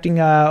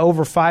expecting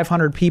over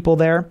 500 people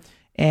there,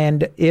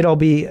 and it'll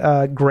be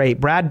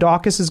great. Brad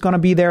Dawkins is going to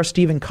be there,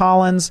 Stephen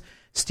Collins,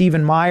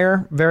 Stephen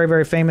Meyer, very,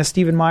 very famous.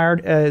 Stephen Meyer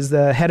is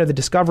the head of the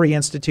Discovery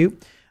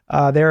Institute.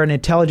 They're an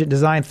intelligent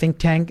design think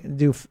tank,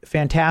 do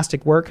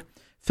fantastic work.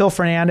 Phil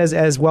Fernandez,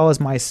 as well as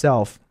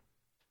myself,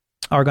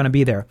 are going to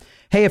be there.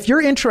 Hey, if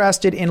you're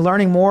interested in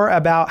learning more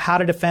about how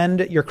to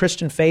defend your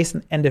Christian faith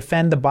and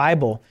defend the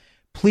Bible,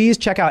 please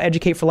check out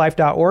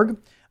educateforlife.org.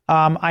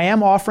 I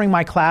am offering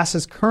my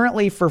classes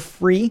currently for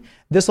free.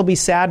 This will be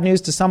sad news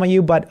to some of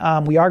you, but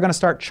we are going to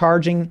start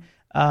charging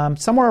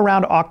somewhere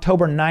around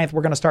October 9th.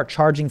 We're going to start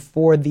charging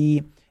for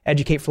the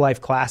Educate for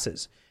Life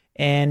classes.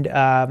 And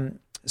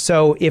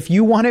so if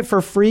you want it for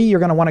free, you're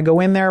going to want to go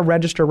in there,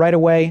 register right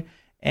away,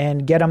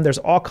 and get them. There's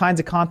all kinds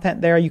of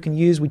content there you can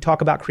use. We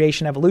talk about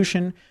creation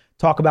evolution,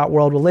 talk about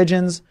world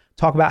religions,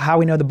 talk about how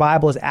we know the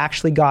Bible is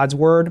actually God's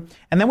word.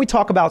 And then we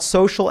talk about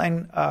social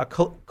and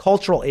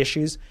cultural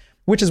issues,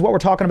 which is what we're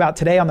talking about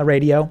today on the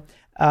radio.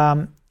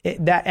 And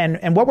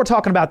what we're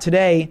talking about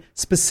today,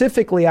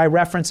 specifically, I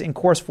reference in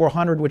Course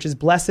 400, which is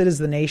blessed is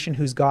the nation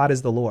whose God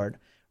is the Lord,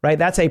 right?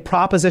 That's a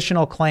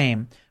propositional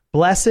claim.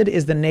 Blessed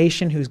is the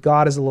nation whose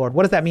God is the Lord.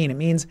 What does that mean? It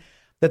means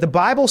that the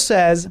Bible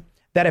says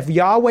that if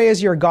Yahweh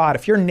is your God,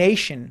 if your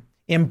nation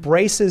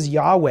embraces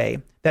Yahweh,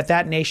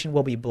 that nation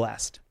will be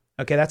blessed.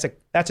 Okay,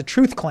 that's a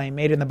truth claim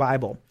made in the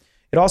Bible.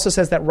 It also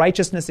says that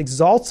righteousness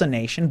exalts a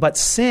nation, but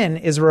sin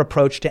is a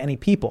reproach to any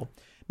people.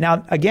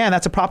 Now, again,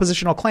 that's a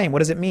propositional claim. What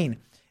does it mean?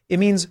 It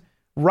means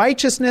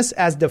righteousness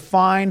as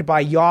defined by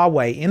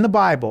Yahweh in the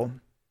Bible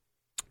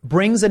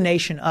brings a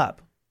nation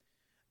up,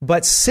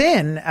 but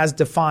sin as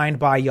defined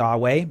by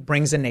Yahweh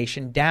brings a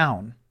nation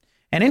down.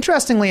 And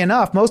interestingly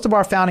enough, most of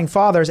our founding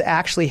fathers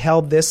actually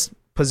held this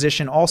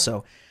position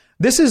also.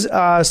 This is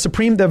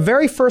the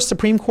very first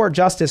Supreme Court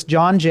Justice,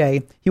 John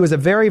Jay. He was a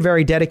very,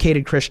 very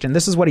dedicated Christian.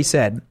 This is what he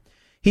said.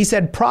 He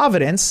said,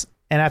 Providence,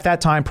 and at that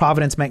time,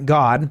 Providence meant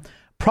God,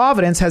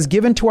 Providence has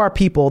given to our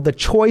people the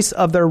choice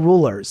of their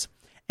rulers,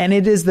 and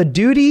it is the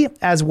duty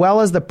as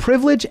well as the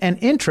privilege and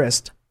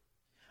interest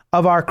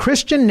of our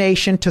Christian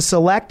nation to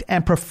select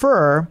and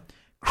prefer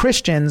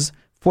Christians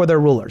for their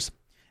rulers.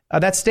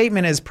 That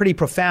statement is pretty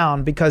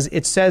profound because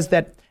it says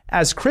that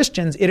as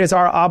Christians, it is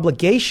our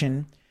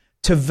obligation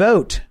to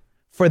vote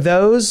for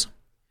those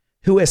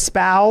who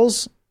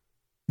espouse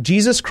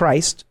Jesus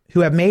Christ,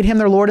 who have made him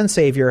their Lord and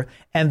Savior,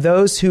 and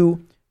those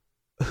who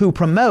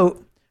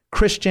promote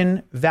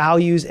Christian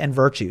values and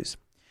virtues.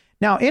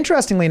 Now,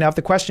 interestingly enough,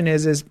 the question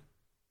is,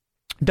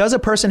 does a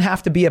person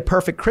have to be a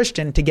perfect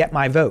Christian to get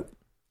my vote?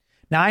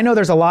 Now, I know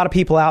there's a lot of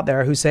people out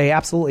there who say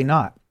absolutely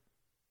not.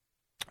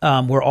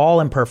 We're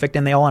all imperfect,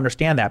 and they all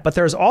understand that. But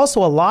there's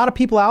also a lot of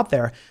people out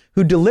there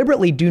who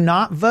deliberately do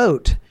not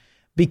vote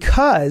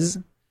because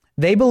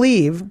they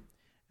believe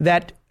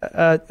that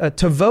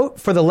to vote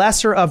for the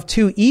lesser of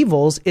two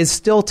evils is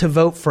still to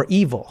vote for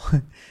evil.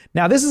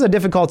 Now, this is a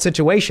difficult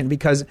situation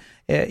because,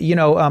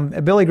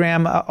 Billy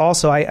Graham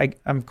also,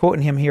 I'm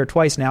quoting him here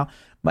twice now,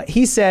 but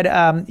he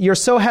said, you're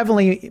so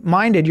heavenly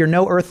minded, you're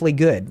no earthly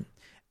good.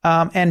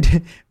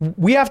 And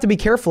we have to be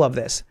careful of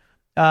this.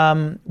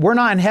 We're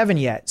not in heaven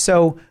yet.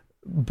 So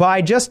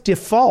by just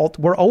default,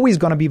 we're always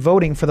going to be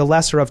voting for the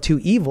lesser of two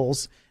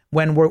evils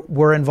when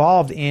we're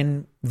involved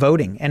in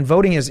voting. And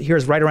voting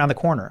is right around the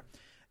corner.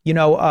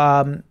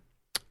 The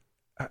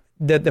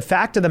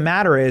fact of the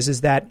matter is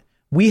that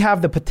we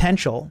have the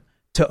potential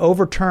to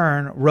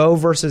overturn Roe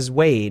versus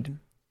Wade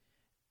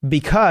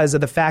because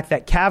of the fact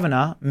that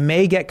Kavanaugh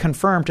may get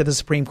confirmed to the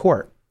Supreme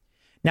Court.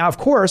 Now, of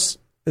course,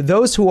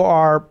 those who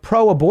are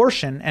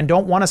pro-abortion and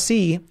don't want to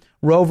see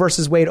Roe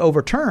versus Wade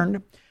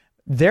overturned,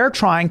 they're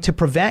trying to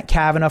prevent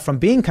Kavanaugh from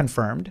being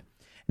confirmed.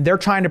 They're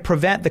trying to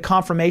prevent the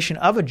confirmation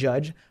of a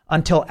judge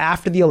until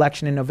after the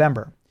election in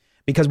November,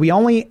 because we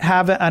only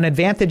have an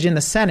advantage in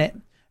the Senate.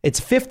 It's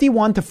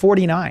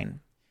 51-49.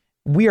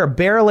 We are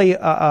barely,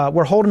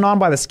 we're holding on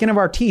by the skin of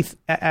our teeth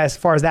as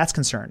far as that's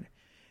concerned.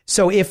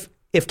 So if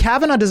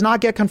Kavanaugh does not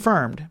get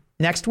confirmed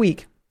next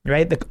week,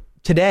 right?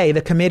 Today,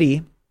 the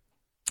committee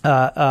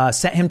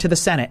sent him to the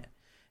Senate,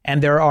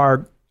 and there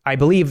are, I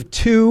believe,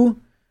 2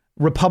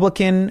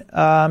 Republican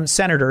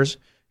senators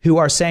who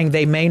are saying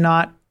they may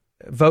not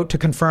vote to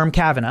confirm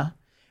Kavanaugh,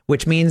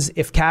 which means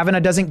if Kavanaugh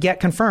doesn't get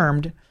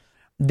confirmed,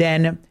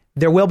 then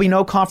there will be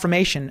no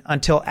confirmation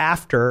until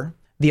after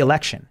the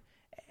election.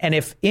 And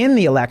if in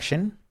the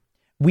election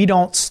we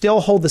don't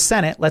still hold the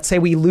Senate, let's say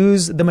we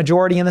lose the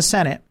majority in the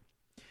Senate,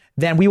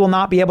 then we will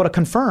not be able to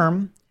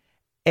confirm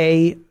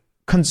a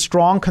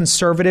strong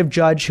conservative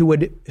judge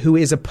who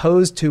is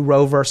opposed to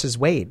Roe versus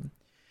Wade.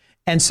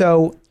 And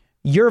so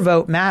your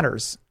vote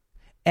matters.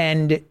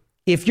 And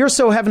if you're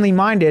so heavenly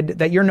minded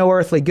that you're no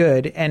earthly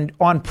good, and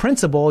on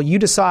principle you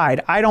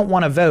decide, I don't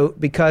want to vote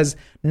because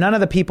none of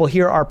the people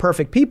here are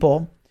perfect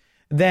people,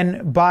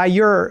 then by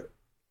your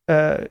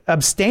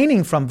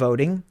abstaining from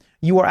voting,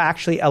 you are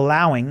actually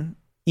allowing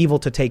evil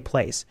to take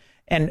place.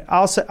 And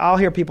I'll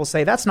hear people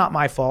say, that's not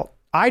my fault.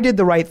 I did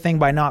the right thing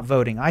by not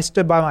voting. I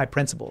stood by my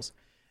principles.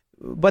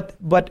 But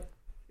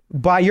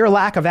by your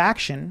lack of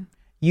action,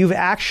 you've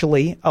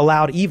actually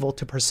allowed evil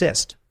to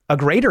persist, a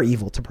greater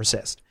evil to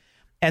persist.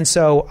 And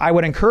so I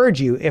would encourage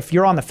you, if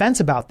you're on the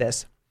fence about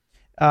this,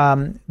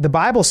 the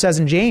Bible says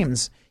in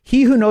James,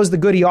 he who knows the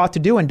good he ought to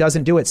do and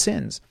doesn't do it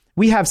sins.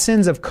 We have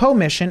sins of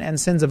commission and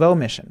sins of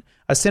omission.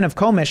 A sin of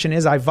commission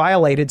is I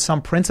violated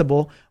some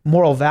principle,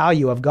 moral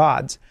value of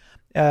God's.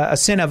 A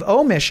sin of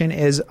omission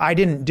is I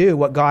didn't do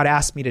what God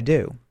asked me to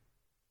do.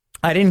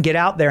 I didn't get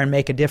out there and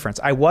make a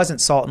difference. I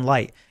wasn't salt and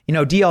light.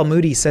 D.L.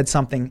 Moody said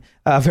something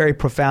very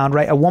profound,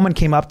 right? A woman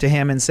came up to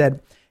him and said,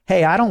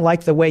 hey, I don't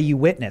like the way you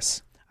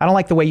witness. I don't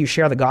like the way you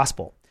share the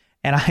gospel.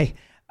 And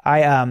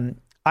I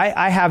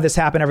have this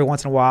happen every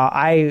once in a while.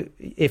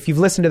 If you've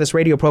listened to this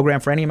radio program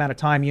for any amount of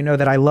time, you know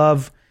that I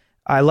love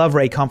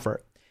Ray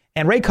Comfort.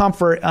 And Ray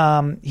Comfort,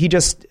 he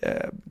just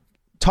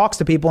talks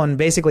to people and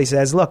basically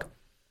says, look,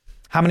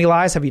 how many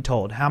lies have you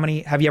told?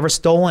 Have you ever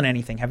stolen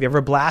anything? Have you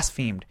ever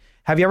blasphemed?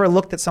 Have you ever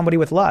looked at somebody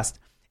with lust?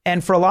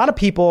 And for a lot of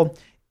people,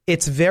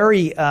 it's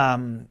very,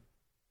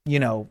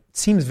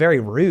 seems very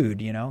rude,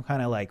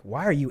 kind of like,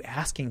 why are you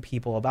asking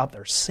people about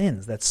their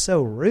sins? That's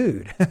so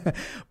rude.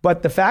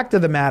 But the fact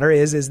of the matter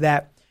is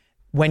that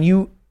when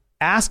you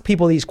ask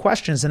people these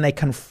questions and they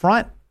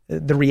confront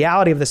the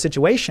reality of the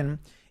situation,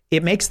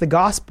 it makes the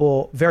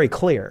gospel very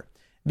clear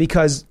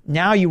because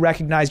now you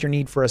recognize your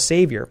need for a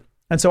savior.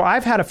 And so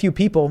I've had a few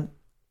people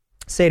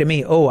say to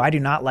me, oh, I do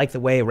not like the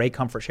way Ray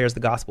Comfort shares the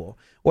gospel.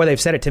 Or they've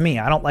said it to me,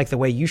 I don't like the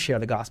way you share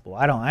the gospel.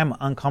 I'm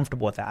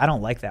uncomfortable with that. I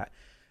don't like that.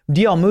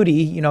 D.L.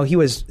 Moody, he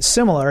was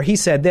similar. He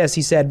said this.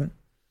 He said,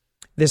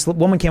 this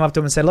woman came up to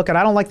him and said, look,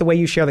 I don't like the way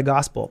you share the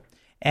gospel.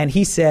 And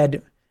he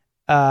said,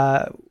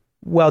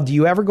 well, do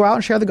you ever go out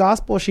and share the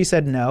gospel? She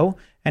said, no.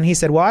 And he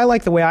said, well, I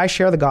like the way I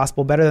share the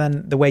gospel better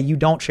than the way you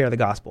don't share the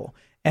gospel.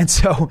 And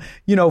so,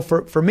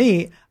 for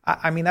me,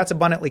 I mean, that's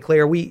abundantly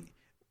clear.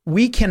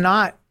 We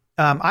cannot,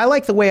 I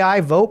like the way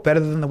I vote better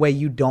than the way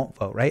you don't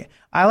vote, right?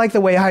 I like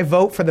the way I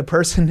vote for the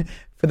person,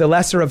 for the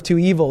lesser of two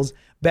evils,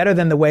 better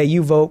than the way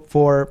you vote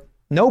for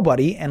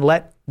nobody and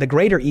let the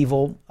greater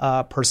evil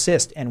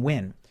persist and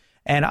win.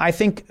 And I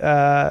think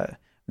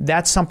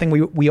that's something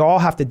we all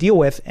have to deal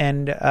with.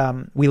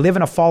 And we live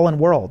in a fallen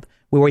world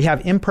where we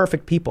have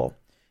imperfect people.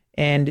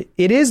 And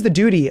it is the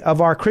duty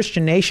of our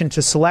Christian nation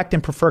to select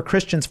and prefer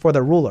Christians for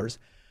their rulers.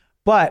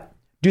 But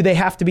do they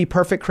have to be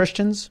perfect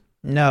Christians?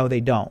 No, they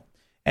don't.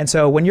 And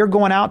so when you're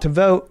going out to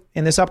vote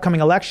in this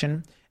upcoming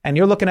election and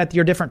you're looking at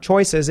your different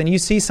choices and you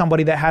see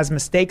somebody that has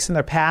mistakes in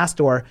their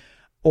past or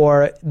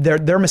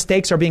their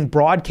mistakes are being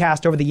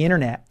broadcast over the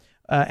internet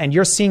and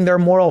you're seeing their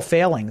moral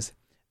failings,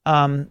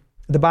 the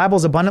Bible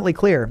is abundantly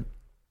clear.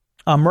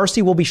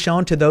 Mercy will be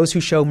shown to those who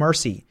show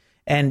mercy.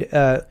 And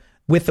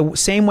with the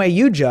same way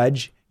you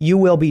judge, you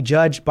will be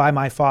judged by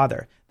my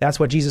Father. That's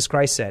what Jesus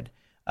Christ said.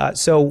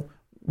 So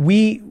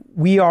we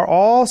are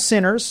all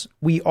sinners.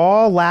 We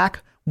all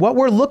lack. What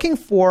we're looking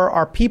for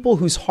are people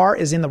whose heart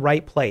is in the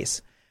right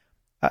place.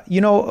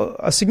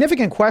 A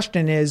significant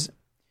question is,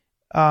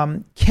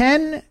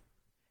 can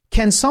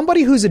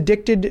somebody who's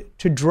addicted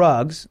to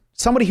drugs,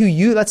 somebody who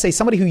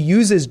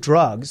uses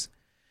drugs,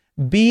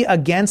 be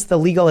against the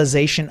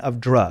legalization of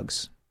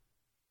drugs?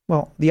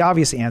 Well, the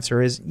obvious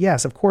answer is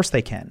yes, of course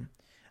they can.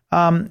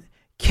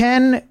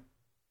 Can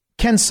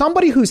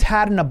somebody who's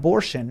had an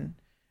abortion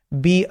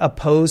be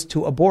opposed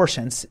to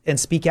abortions and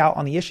speak out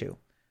on the issue?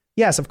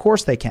 Yes, of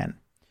course they can.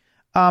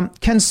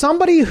 Can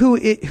somebody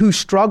who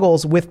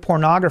struggles with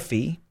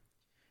pornography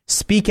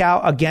speak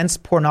out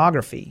against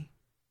pornography?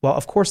 Well,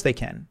 of course they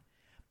can.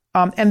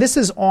 And this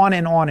is on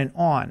and on and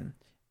on.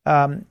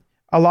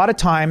 A lot of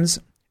times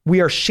we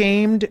are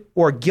shamed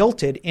or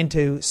guilted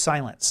into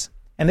silence.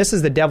 And this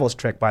is the devil's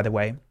trick, by the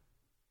way.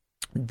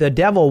 The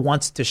devil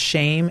wants to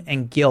shame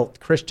and guilt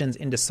Christians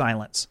into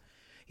silence.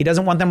 He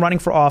doesn't want them running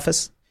for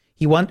office.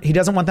 He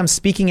doesn't want them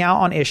speaking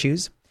out on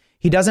issues.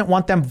 He doesn't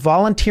want them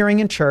volunteering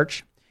in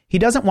church. He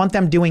doesn't want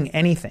them doing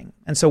anything.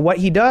 And so what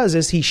he does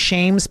is he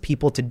shames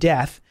people to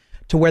death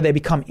to where they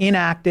become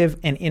inactive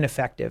and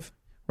ineffective,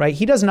 right?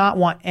 He does not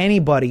want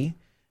anybody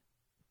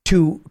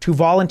to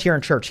volunteer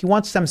in church. He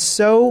wants them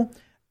to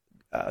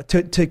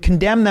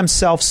condemn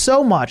themselves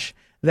so much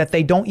that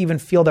they don't even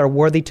feel they're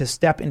worthy to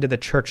step into the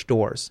church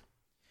doors.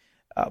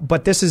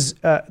 But this is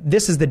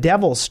the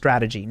devil's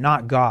strategy,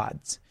 not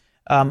God's.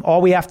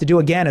 All we have to do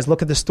again is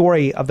look at the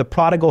story of the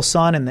prodigal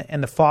son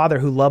and the father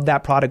who loved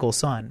that prodigal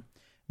son.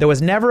 There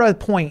was never a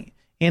point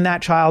in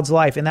that child's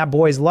life, in that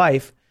boy's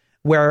life,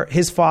 where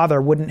his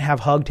father wouldn't have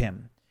hugged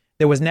him.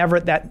 There was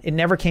never that. It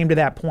never came to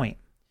that point.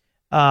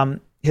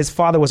 His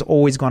father was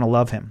always going to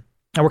love him.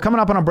 Now we're coming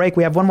up on a break.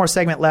 We have one more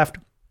segment left.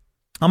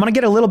 I'm going to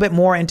get a little bit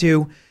more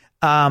into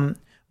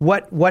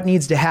what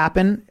needs to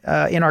happen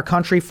in our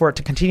country for it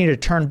to continue to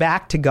turn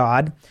back to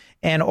God,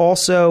 and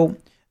also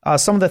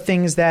some of the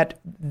things that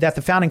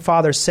the Founding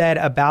Fathers said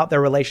about their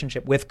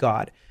relationship with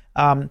God.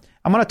 I'm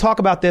going to talk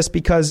about this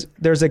because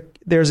there's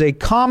a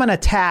common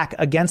attack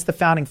against the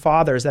Founding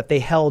Fathers that they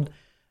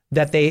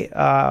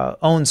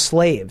owned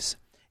slaves,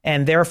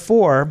 and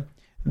therefore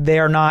they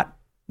are not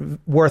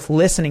worth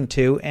listening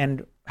to,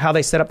 and how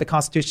they set up the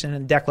Constitution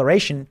and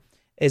Declaration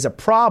is a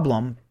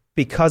problem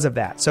because of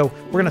that. So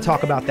we're going to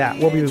talk about that.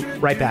 We'll be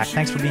right back.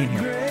 Thanks for being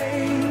here.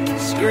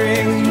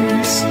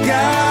 Grace,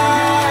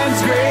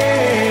 God's grace.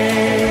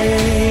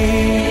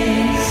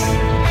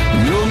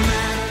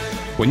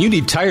 When you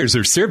need tires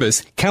or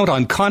service, count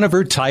on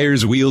Conover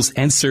Tires, Wheels,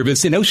 and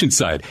Service in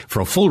Oceanside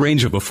for a full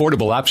range of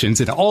affordable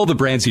options and all the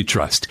brands you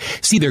trust.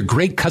 See their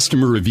great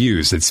customer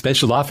reviews and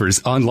special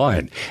offers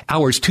online.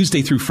 Hours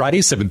Tuesday through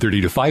Friday,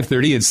 7:30 to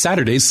 5:30, and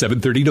Saturdays,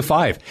 7:30 to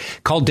 5.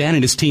 Call Dan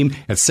and his team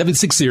at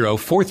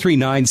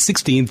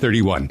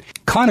 760-439-1631.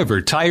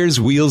 Conover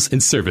Tires, Wheels,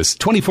 and Service,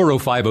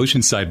 2405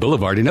 Oceanside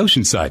Boulevard in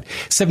Oceanside,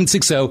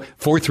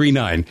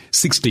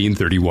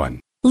 760-439-1631.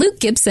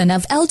 Luke Gibson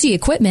of LG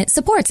Equipment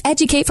supports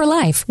Educate for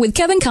Life with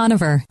Kevin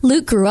Conover.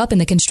 Luke grew up in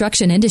the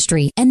construction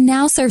industry and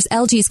now serves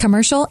LG's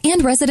commercial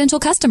and residential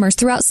customers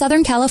throughout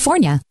Southern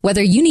California.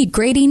 Whether you need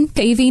grading,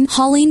 paving,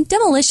 hauling,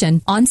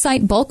 demolition,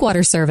 on-site bulk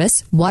water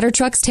service, water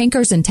trucks,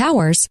 tankers, and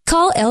towers,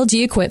 call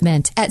LG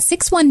Equipment at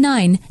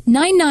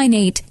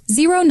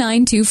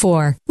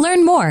 619-998-0924.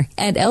 Learn more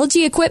at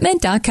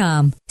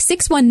lgequipment.com.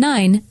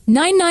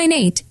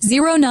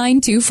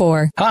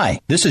 619-998-0924. Hi,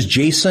 this is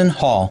Jason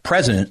Hall,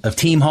 president of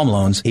Team Home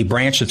Loans, a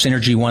branch of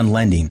Synergy One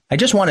Lending. I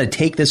just want to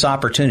take this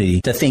opportunity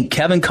to thank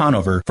Kevin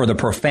Conover for the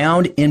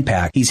profound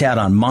impact he's had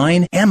on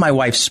mine and my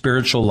wife's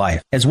spiritual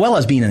life, as well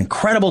as being an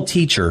incredible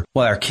teacher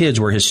while our kids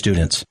were his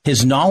students.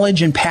 His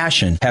knowledge and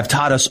passion have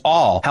taught us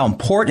all how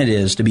important it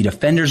is to be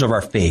defenders of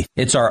our faith.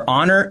 It's our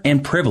honor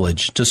and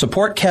privilege to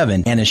support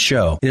Kevin and his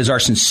show. It is our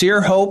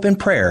sincere hope and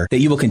prayer that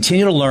you will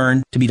continue to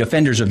learn to be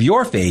defenders of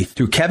your faith faith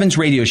through Kevin's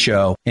radio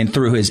show and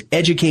through his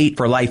Educate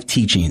for Life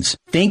teachings.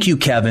 Thank you,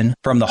 Kevin,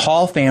 from the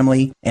Hall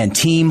family and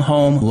Team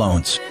Home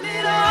Loans.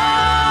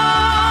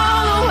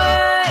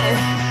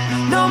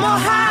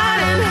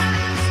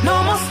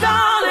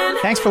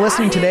 Thanks for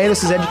listening today.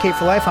 This is Educate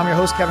for Life. I'm your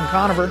host, Kevin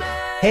Conover.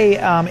 Hey,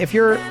 if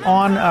you're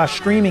on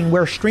streaming,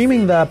 we're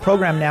streaming the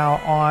program now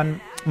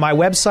on my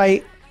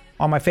website,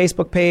 on my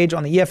Facebook page,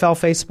 on the EFL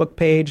Facebook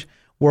page.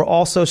 We're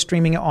also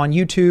streaming it on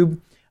YouTube.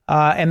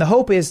 And the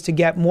hope is to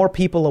get more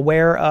people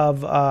aware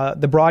of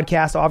the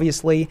broadcast,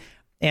 obviously.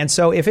 And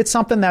so if it's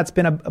something that's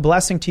been a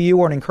blessing to you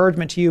or an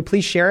encouragement to you,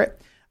 please share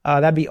it.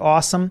 That'd be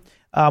awesome.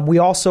 We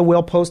also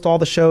will post all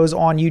the shows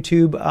on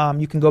YouTube.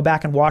 You can go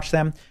back and watch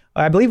them.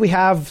 I believe we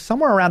have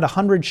somewhere around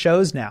 100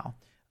 shows now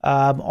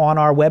on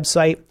our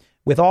website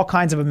with all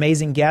kinds of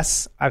amazing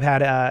guests. I've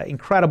had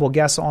incredible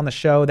guests on the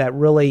show that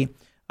really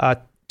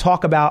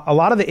talk about a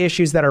lot of the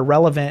issues that are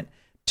relevant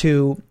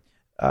to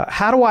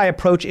how do I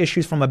approach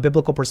issues from a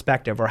biblical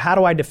perspective, or how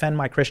do I defend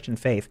my Christian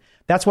faith?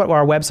 That's what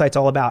our website's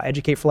all about,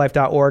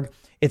 educateforlife.org.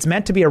 It's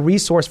meant to be a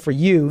resource for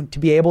you to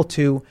be able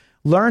to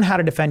learn how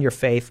to defend your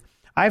faith.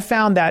 I've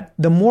found that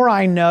the more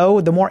I know,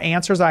 the more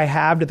answers I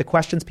have to the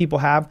questions people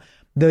have,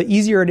 the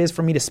easier it is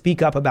for me to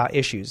speak up about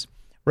issues,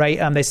 right?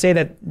 They say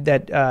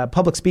that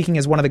public speaking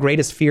is one of the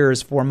greatest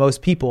fears for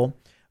most people,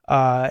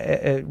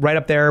 right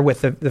up there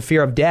with the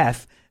fear of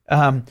death.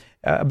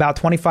 About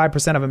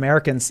 25% of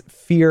Americans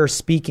fear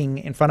speaking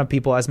in front of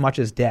people as much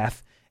as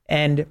death.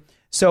 And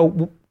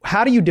so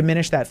how do you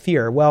diminish that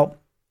fear? Well,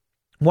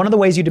 one of the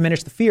ways you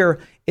diminish the fear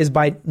is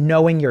by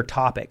knowing your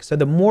topic. So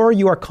the more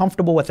you are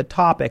comfortable with a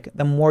topic,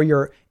 the more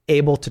you're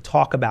able to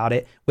talk about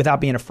it without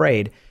being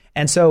afraid.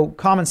 And so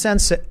common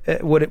sense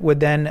would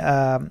then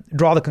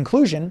draw the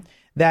conclusion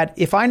that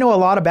if I know a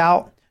lot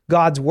about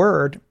God's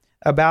word,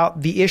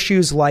 about the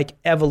issues like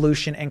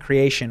evolution and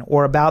creation,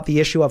 or about the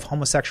issue of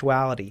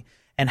homosexuality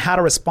and how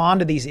to respond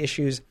to these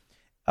issues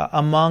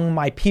among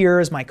my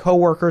peers, my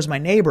coworkers, my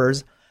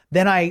neighbors,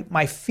 then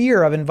my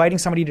fear of inviting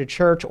somebody to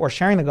church or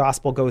sharing the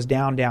gospel goes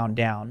down, down,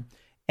 down.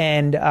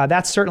 And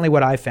that's certainly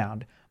what I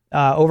found.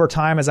 Over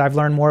time, as I've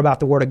learned more about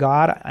the Word of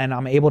God and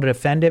I'm able to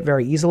defend it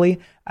very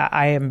easily,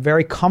 I am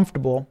very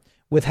comfortable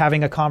with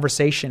having a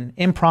conversation,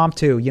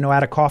 impromptu,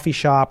 at a coffee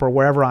shop or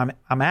wherever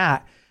I'm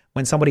at.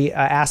 When somebody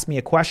asks me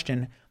a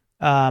question,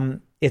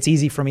 it's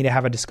easy for me to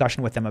have a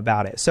discussion with them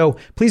about it. So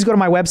please go to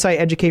my website,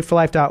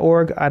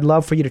 educateforlife.org. I'd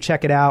love for you to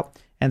check it out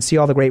and see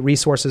all the great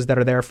resources that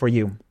are there for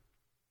you.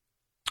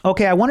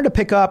 Okay, I wanted to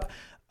pick up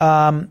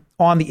on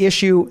the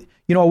issue.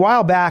 A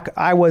while back,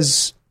 I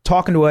was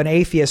talking to an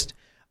atheist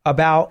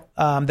about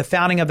the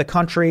founding of the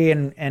country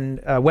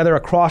and whether a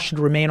cross should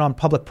remain on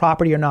public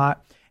property or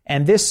not.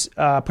 And this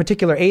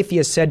particular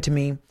atheist said to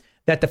me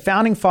that the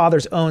founding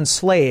fathers owned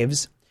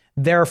slaves.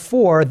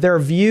 Therefore, their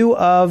view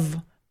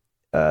of,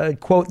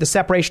 quote, the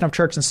separation of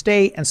church and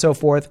state and so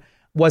forth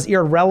was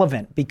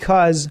irrelevant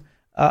because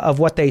of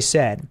what they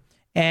said.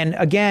 And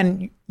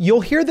again,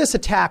 you'll hear this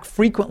attack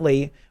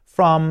frequently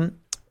from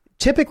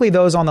typically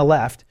those on the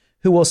left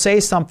who will say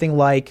something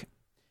like,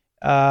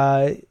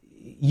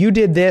 you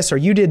did this or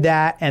you did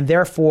that, and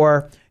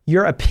therefore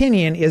your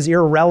opinion is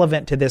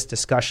irrelevant to this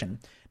discussion.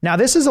 Now,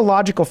 this is a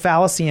logical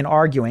fallacy in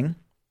arguing.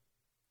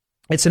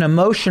 It's an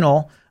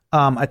emotional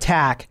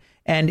attack.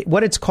 And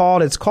what it's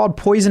called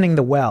poisoning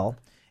the well.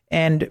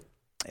 And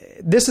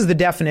this is the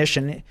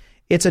definition.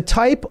 It's a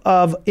type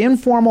of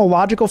informal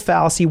logical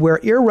fallacy where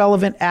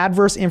irrelevant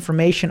adverse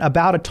information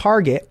about a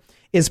target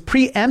is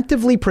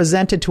preemptively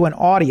presented to an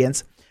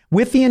audience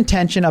with the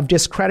intention of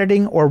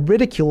discrediting or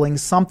ridiculing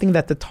something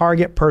that the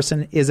target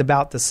person is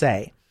about to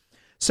say.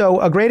 So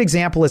a great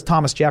example is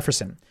Thomas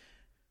Jefferson.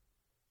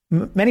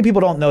 Many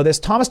people don't know this.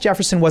 Thomas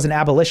Jefferson was an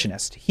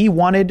abolitionist. He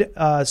wanted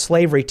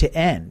slavery to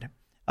end.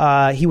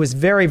 He was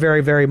very,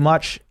 very, very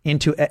much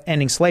into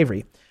ending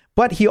slavery.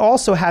 But he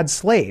also had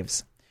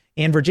slaves.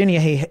 In Virginia,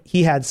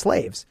 he had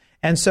slaves.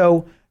 And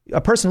so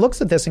a person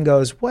looks at this and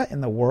goes, what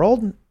in the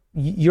world?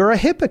 You're a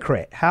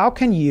hypocrite. How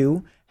can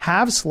you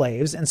have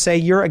slaves and say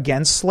you're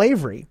against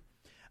slavery?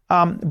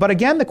 But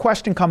again, the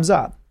question comes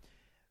up.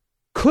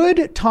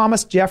 Could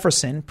Thomas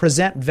Jefferson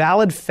present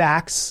valid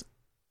facts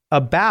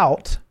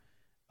about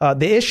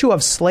the issue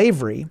of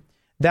slavery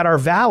that are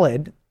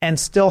valid and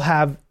still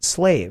have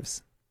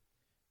slaves?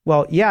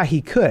 Well, yeah,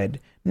 he could.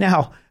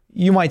 Now,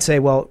 you might say,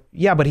 well,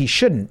 yeah, but he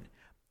shouldn't.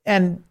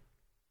 And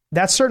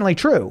that's certainly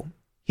true.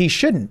 He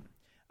shouldn't.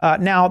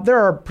 Now, there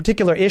are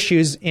particular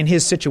issues in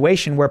his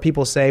situation where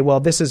people say, well,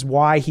 this is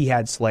why he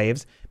had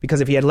slaves, because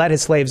if he had let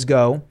his slaves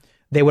go,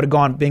 they would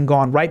have been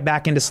gone right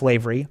back into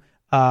slavery,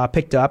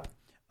 picked up,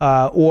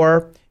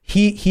 or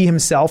he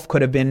himself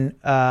could have been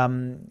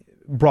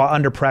brought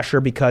under pressure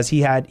because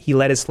he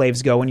let his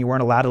slaves go and you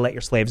weren't allowed to let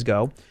your slaves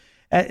go.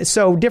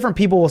 So different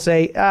people will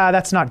say,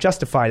 that's not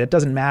justified. It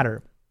doesn't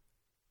matter.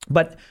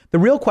 But the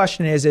real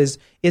question is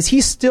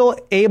he still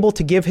able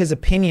to give his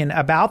opinion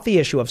about the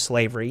issue of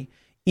slavery,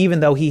 even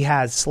though he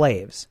has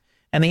slaves?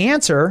 And the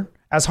answer,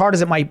 as hard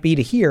as it might be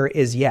to hear,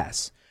 is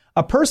yes.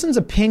 A person's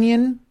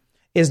opinion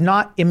is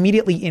not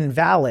immediately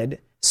invalid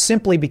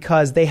simply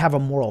because they have a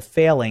moral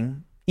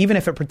failing, even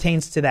if it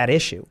pertains to that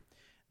issue.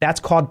 That's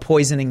called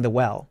poisoning the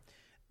well.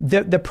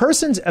 The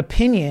person's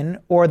opinion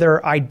or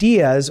their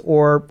ideas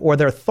or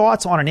their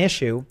thoughts on an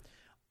issue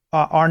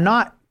are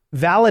not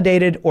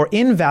validated or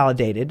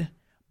invalidated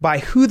by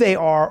who they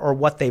are or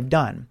what they've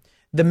done.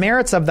 The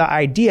merits of the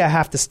idea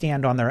have to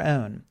stand on their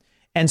own.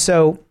 And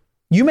so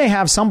you may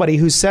have somebody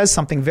who says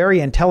something very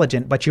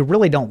intelligent, but you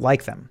really don't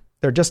like them.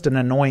 They're just an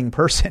annoying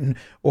person,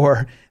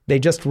 or they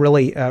just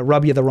really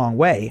rub you the wrong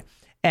way.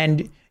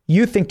 And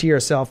you think to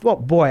yourself, well,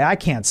 boy, I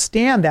can't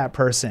stand that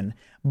person.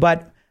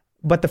 But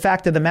the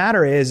fact of the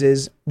matter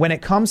is when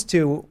it comes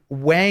to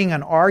weighing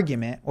an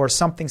argument or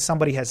something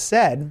somebody has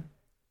said,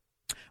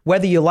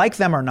 whether you like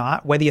them or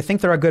not, whether you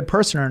think they're a good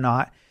person or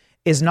not,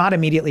 is not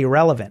immediately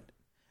relevant.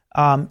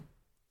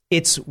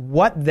 It's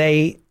what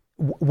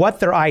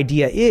their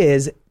idea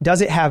is.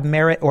 Does it have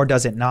merit or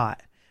does it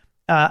not?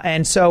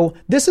 And so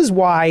this is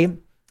why,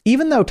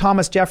 even though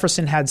Thomas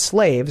Jefferson had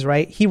slaves,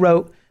 right? He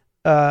wrote,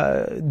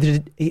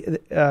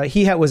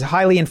 he was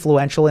highly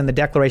influential in the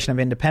Declaration of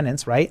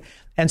Independence, right?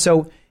 And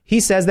so he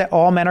says that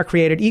all men are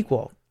created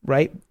equal,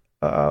 right?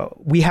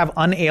 We have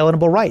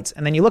unalienable rights.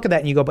 And then you look at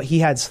that and you go, but he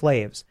had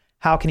slaves.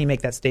 How can he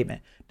make that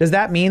statement? Does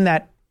that mean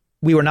that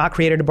we were not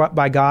created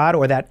by God,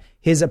 or that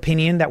his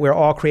opinion that we're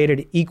all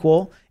created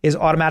equal is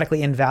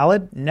automatically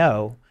invalid?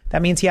 No.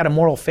 That means he had a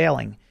moral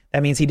failing.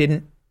 That means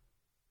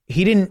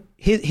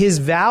his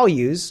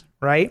values,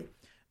 right,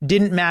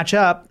 didn't match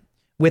up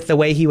with the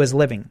way he was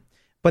living.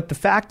 But the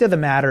fact of the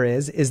matter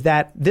is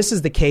that this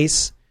is the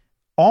case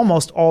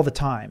almost all the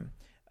time.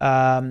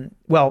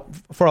 Well,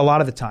 for a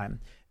lot of the time.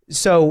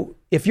 So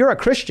if you're a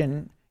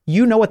Christian,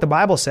 you know what the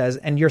Bible says,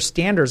 and your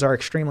standards are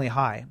extremely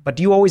high. But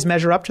do you always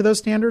measure up to those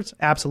standards?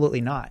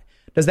 Absolutely not.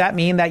 Does that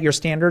mean that your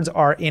standards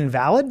are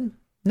invalid?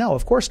 No,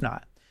 of course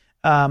not.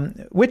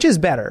 Which is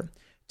better?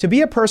 To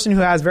be a person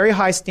who has very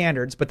high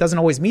standards but doesn't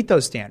always meet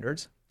those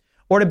standards,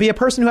 or to be a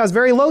person who has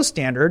very low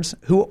standards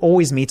who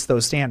always meets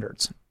those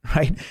standards,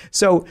 right?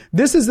 So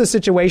this is the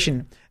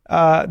situation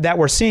that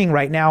we're seeing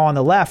right now on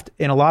the left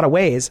in a lot of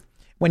ways.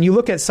 When you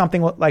look at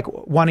something like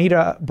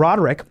Juanita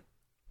Broderick,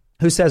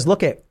 who says,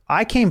 look,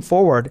 I came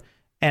forward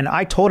and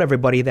I told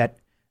everybody that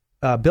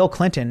Bill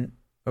Clinton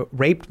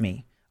raped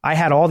me. I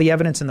had all the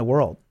evidence in the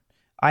world.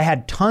 I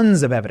had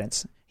tons of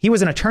evidence. He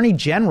was an attorney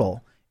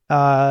general,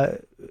 and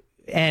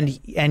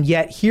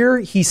yet here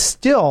he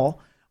still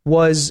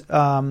was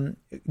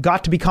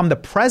got to become the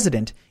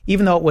president,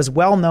 even though it was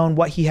well known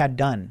what he had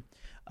done.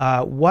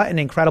 What an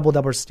incredible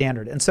double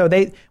standard! And so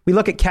we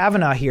look at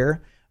Kavanaugh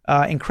here,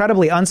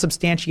 incredibly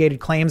unsubstantiated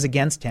claims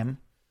against him.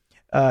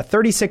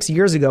 36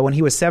 years ago, when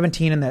he was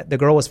 17 and the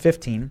girl was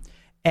 15.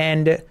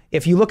 And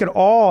if you look at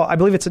I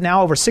believe it's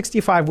now over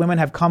 65 women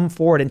have come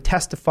forward and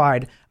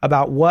testified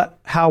about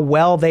how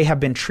well they have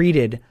been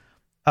treated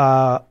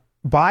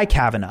by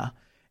Kavanaugh.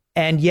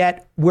 And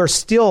yet we're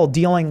still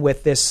dealing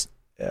with this,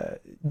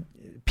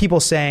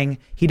 people saying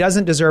he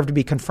doesn't deserve to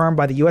be confirmed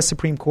by the U.S.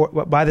 Supreme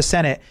Court, by the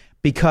Senate,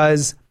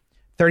 because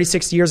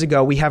 36 years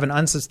ago, we have an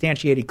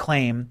unsubstantiated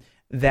claim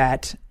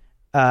that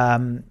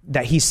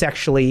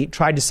he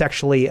tried to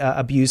sexually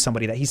abuse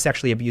somebody, that he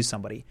sexually abused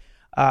somebody.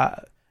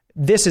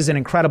 This is an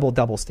incredible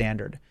double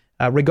standard.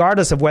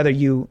 Regardless of whether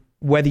you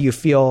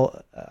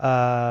feel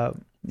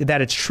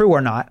that it's true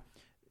or not,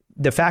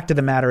 the fact of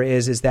the matter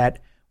is that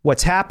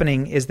what's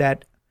happening is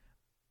that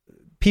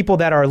people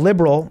that are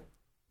liberal,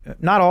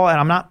 not all, and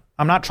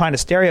I'm not trying to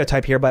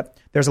stereotype here, but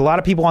there's a lot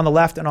of people on the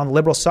left and on the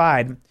liberal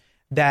side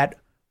that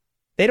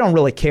they don't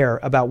really care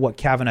about what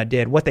Kavanaugh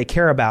did. What they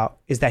care about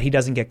is that he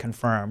doesn't get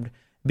confirmed,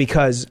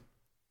 because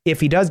if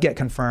he does get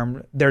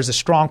confirmed, there's a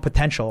strong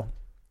potential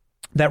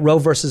that Roe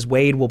versus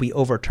Wade will be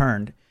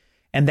overturned.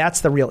 And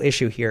that's the real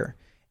issue here.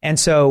 And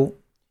so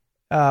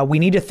we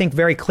need to think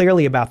very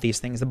clearly about these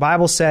things. The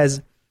Bible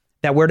says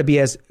that we're to be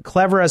as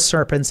clever as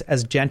serpents,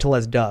 as gentle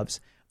as doves.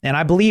 And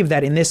I believe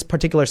that in this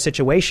particular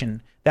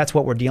situation, that's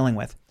what we're dealing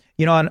with.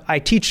 You know, and I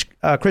teach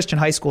Christian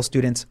high school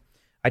students.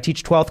 I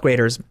teach 12th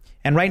graders.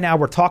 And right now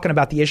we're talking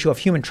about the issue of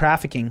human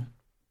trafficking.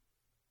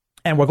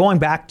 And we're going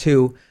back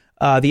to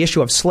the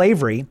issue of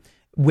slavery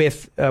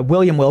with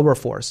William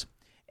Wilberforce.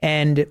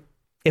 And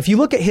if you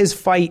look at his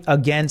fight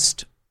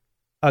against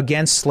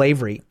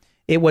slavery,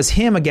 it was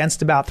him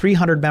against about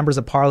 300 members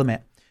of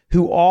parliament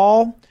who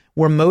all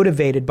were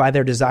motivated by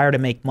their desire to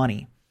make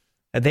money.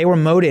 They were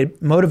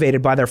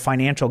motivated by their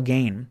financial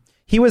gain.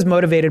 He was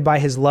motivated by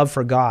his love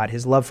for God,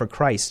 his love for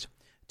Christ,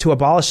 to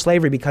abolish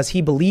slavery because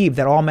he believed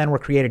that all men were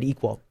created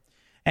equal.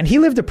 And he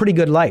lived a pretty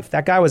good life.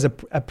 That guy was a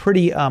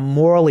pretty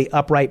morally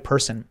upright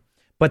person.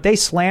 But they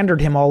slandered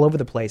him all over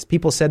the place.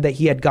 People said that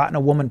he had gotten a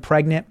woman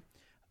pregnant,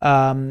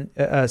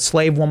 a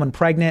slave woman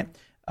pregnant.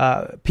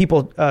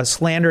 People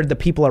slandered the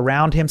people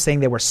around him, saying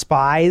they were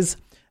spies.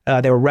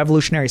 They were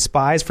revolutionary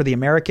spies for the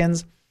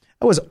Americans.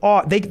 It was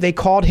they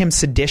called him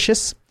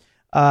seditious.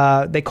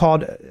 They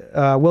called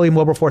William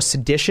Wilberforce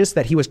seditious,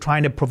 that he was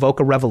trying to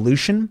provoke a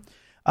revolution.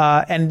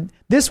 And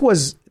this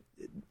was,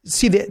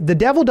 the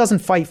devil doesn't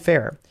fight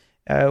fair.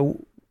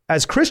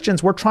 As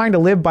Christians, we're trying to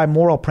live by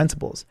moral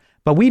principles.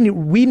 But we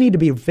need to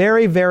be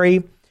very,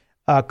 very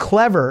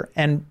clever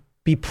and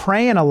be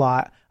praying a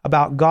lot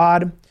about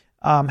God.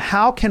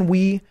 How can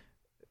we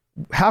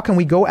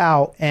go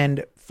out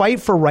and fight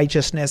for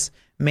righteousness,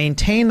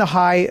 maintain the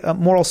high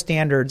moral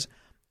standards,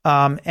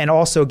 and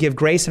also give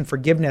grace and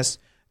forgiveness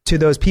to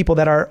those people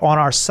that are on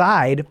our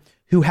side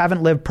who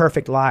haven't lived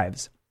perfect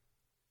lives.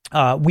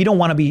 We don't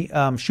want to be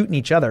shooting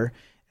each other.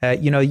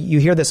 You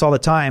hear this all the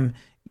time.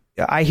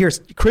 I hear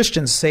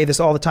Christians say this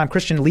all the time.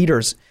 Christian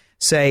leaders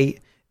say,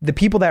 the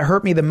people that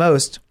hurt me the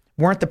most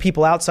weren't the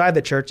people outside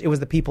the church. It was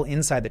the people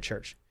inside the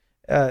church.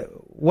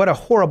 What a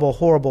horrible,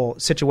 horrible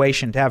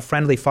situation to have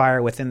friendly fire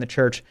within the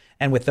church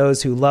and with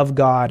those who love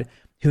God,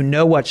 who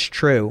know what's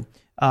true.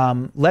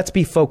 Let's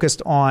be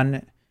focused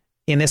on,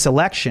 in this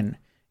election,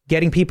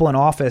 getting people in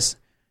office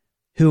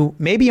who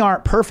maybe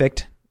aren't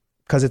perfect,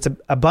 because it's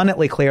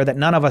abundantly clear that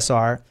none of us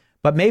are,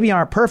 but maybe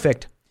aren't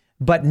perfect,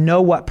 but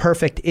know what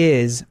perfect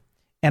is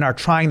and are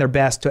trying their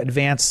best to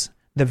advance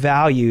the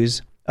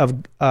values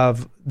of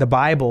the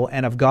Bible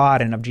and of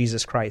God and of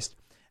Jesus Christ.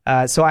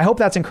 So I hope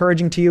that's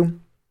encouraging to you.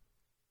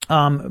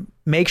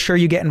 Make sure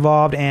you get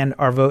involved and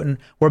are voting.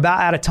 We're about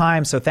out of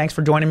time, so thanks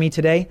for joining me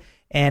today.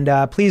 And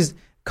please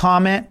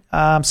comment,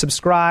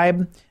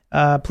 subscribe.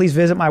 Please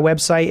visit my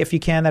website if you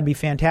can. That'd be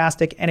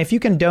fantastic. And if you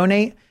can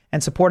donate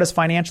and support us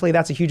financially,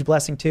 that's a huge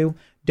blessing too.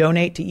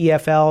 Donate to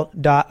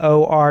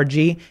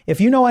EFL.org. If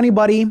you know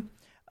anybody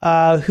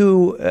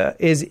who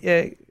is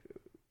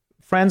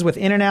friends with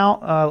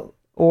In-N-Out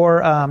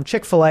or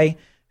Chick-fil-A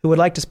who would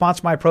like to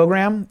sponsor my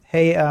program,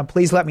 hey,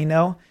 please let me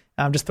know.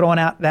 I'm just throwing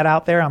that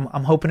out there.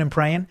 I'm hoping and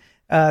praying.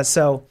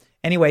 So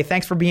anyway,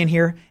 thanks for being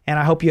here, and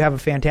I hope you have a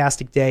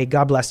fantastic day.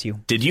 God bless you.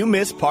 Did you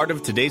miss part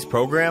of today's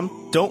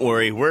program? Don't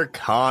worry, we're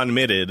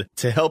committed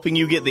to helping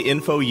you get the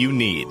info you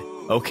need.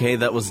 Okay,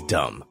 that was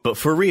dumb. But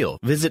for real,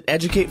 visit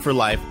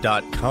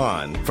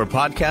educateforlife.com for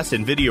podcast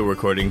and video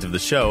recordings of the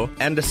show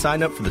and to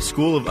sign up for the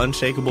School of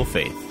Unshakable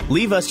Faith.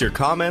 Leave us your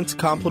comments,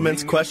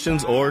 compliments,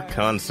 questions, or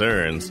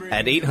concerns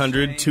at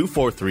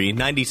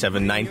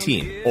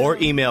 800-243-9719 or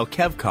email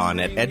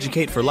kevcon at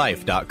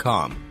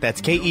educateforlife.com.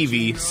 That's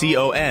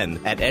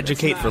KEVCON at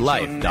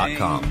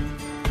educateforlife.com.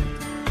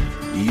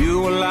 You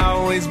will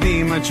always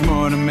be much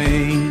more to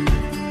me.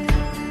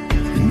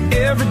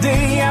 Every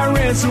day I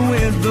wrestle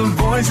with the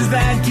voices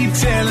that keep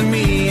telling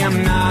me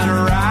I'm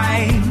not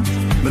right,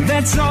 but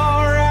that's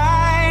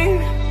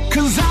alright,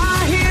 'cause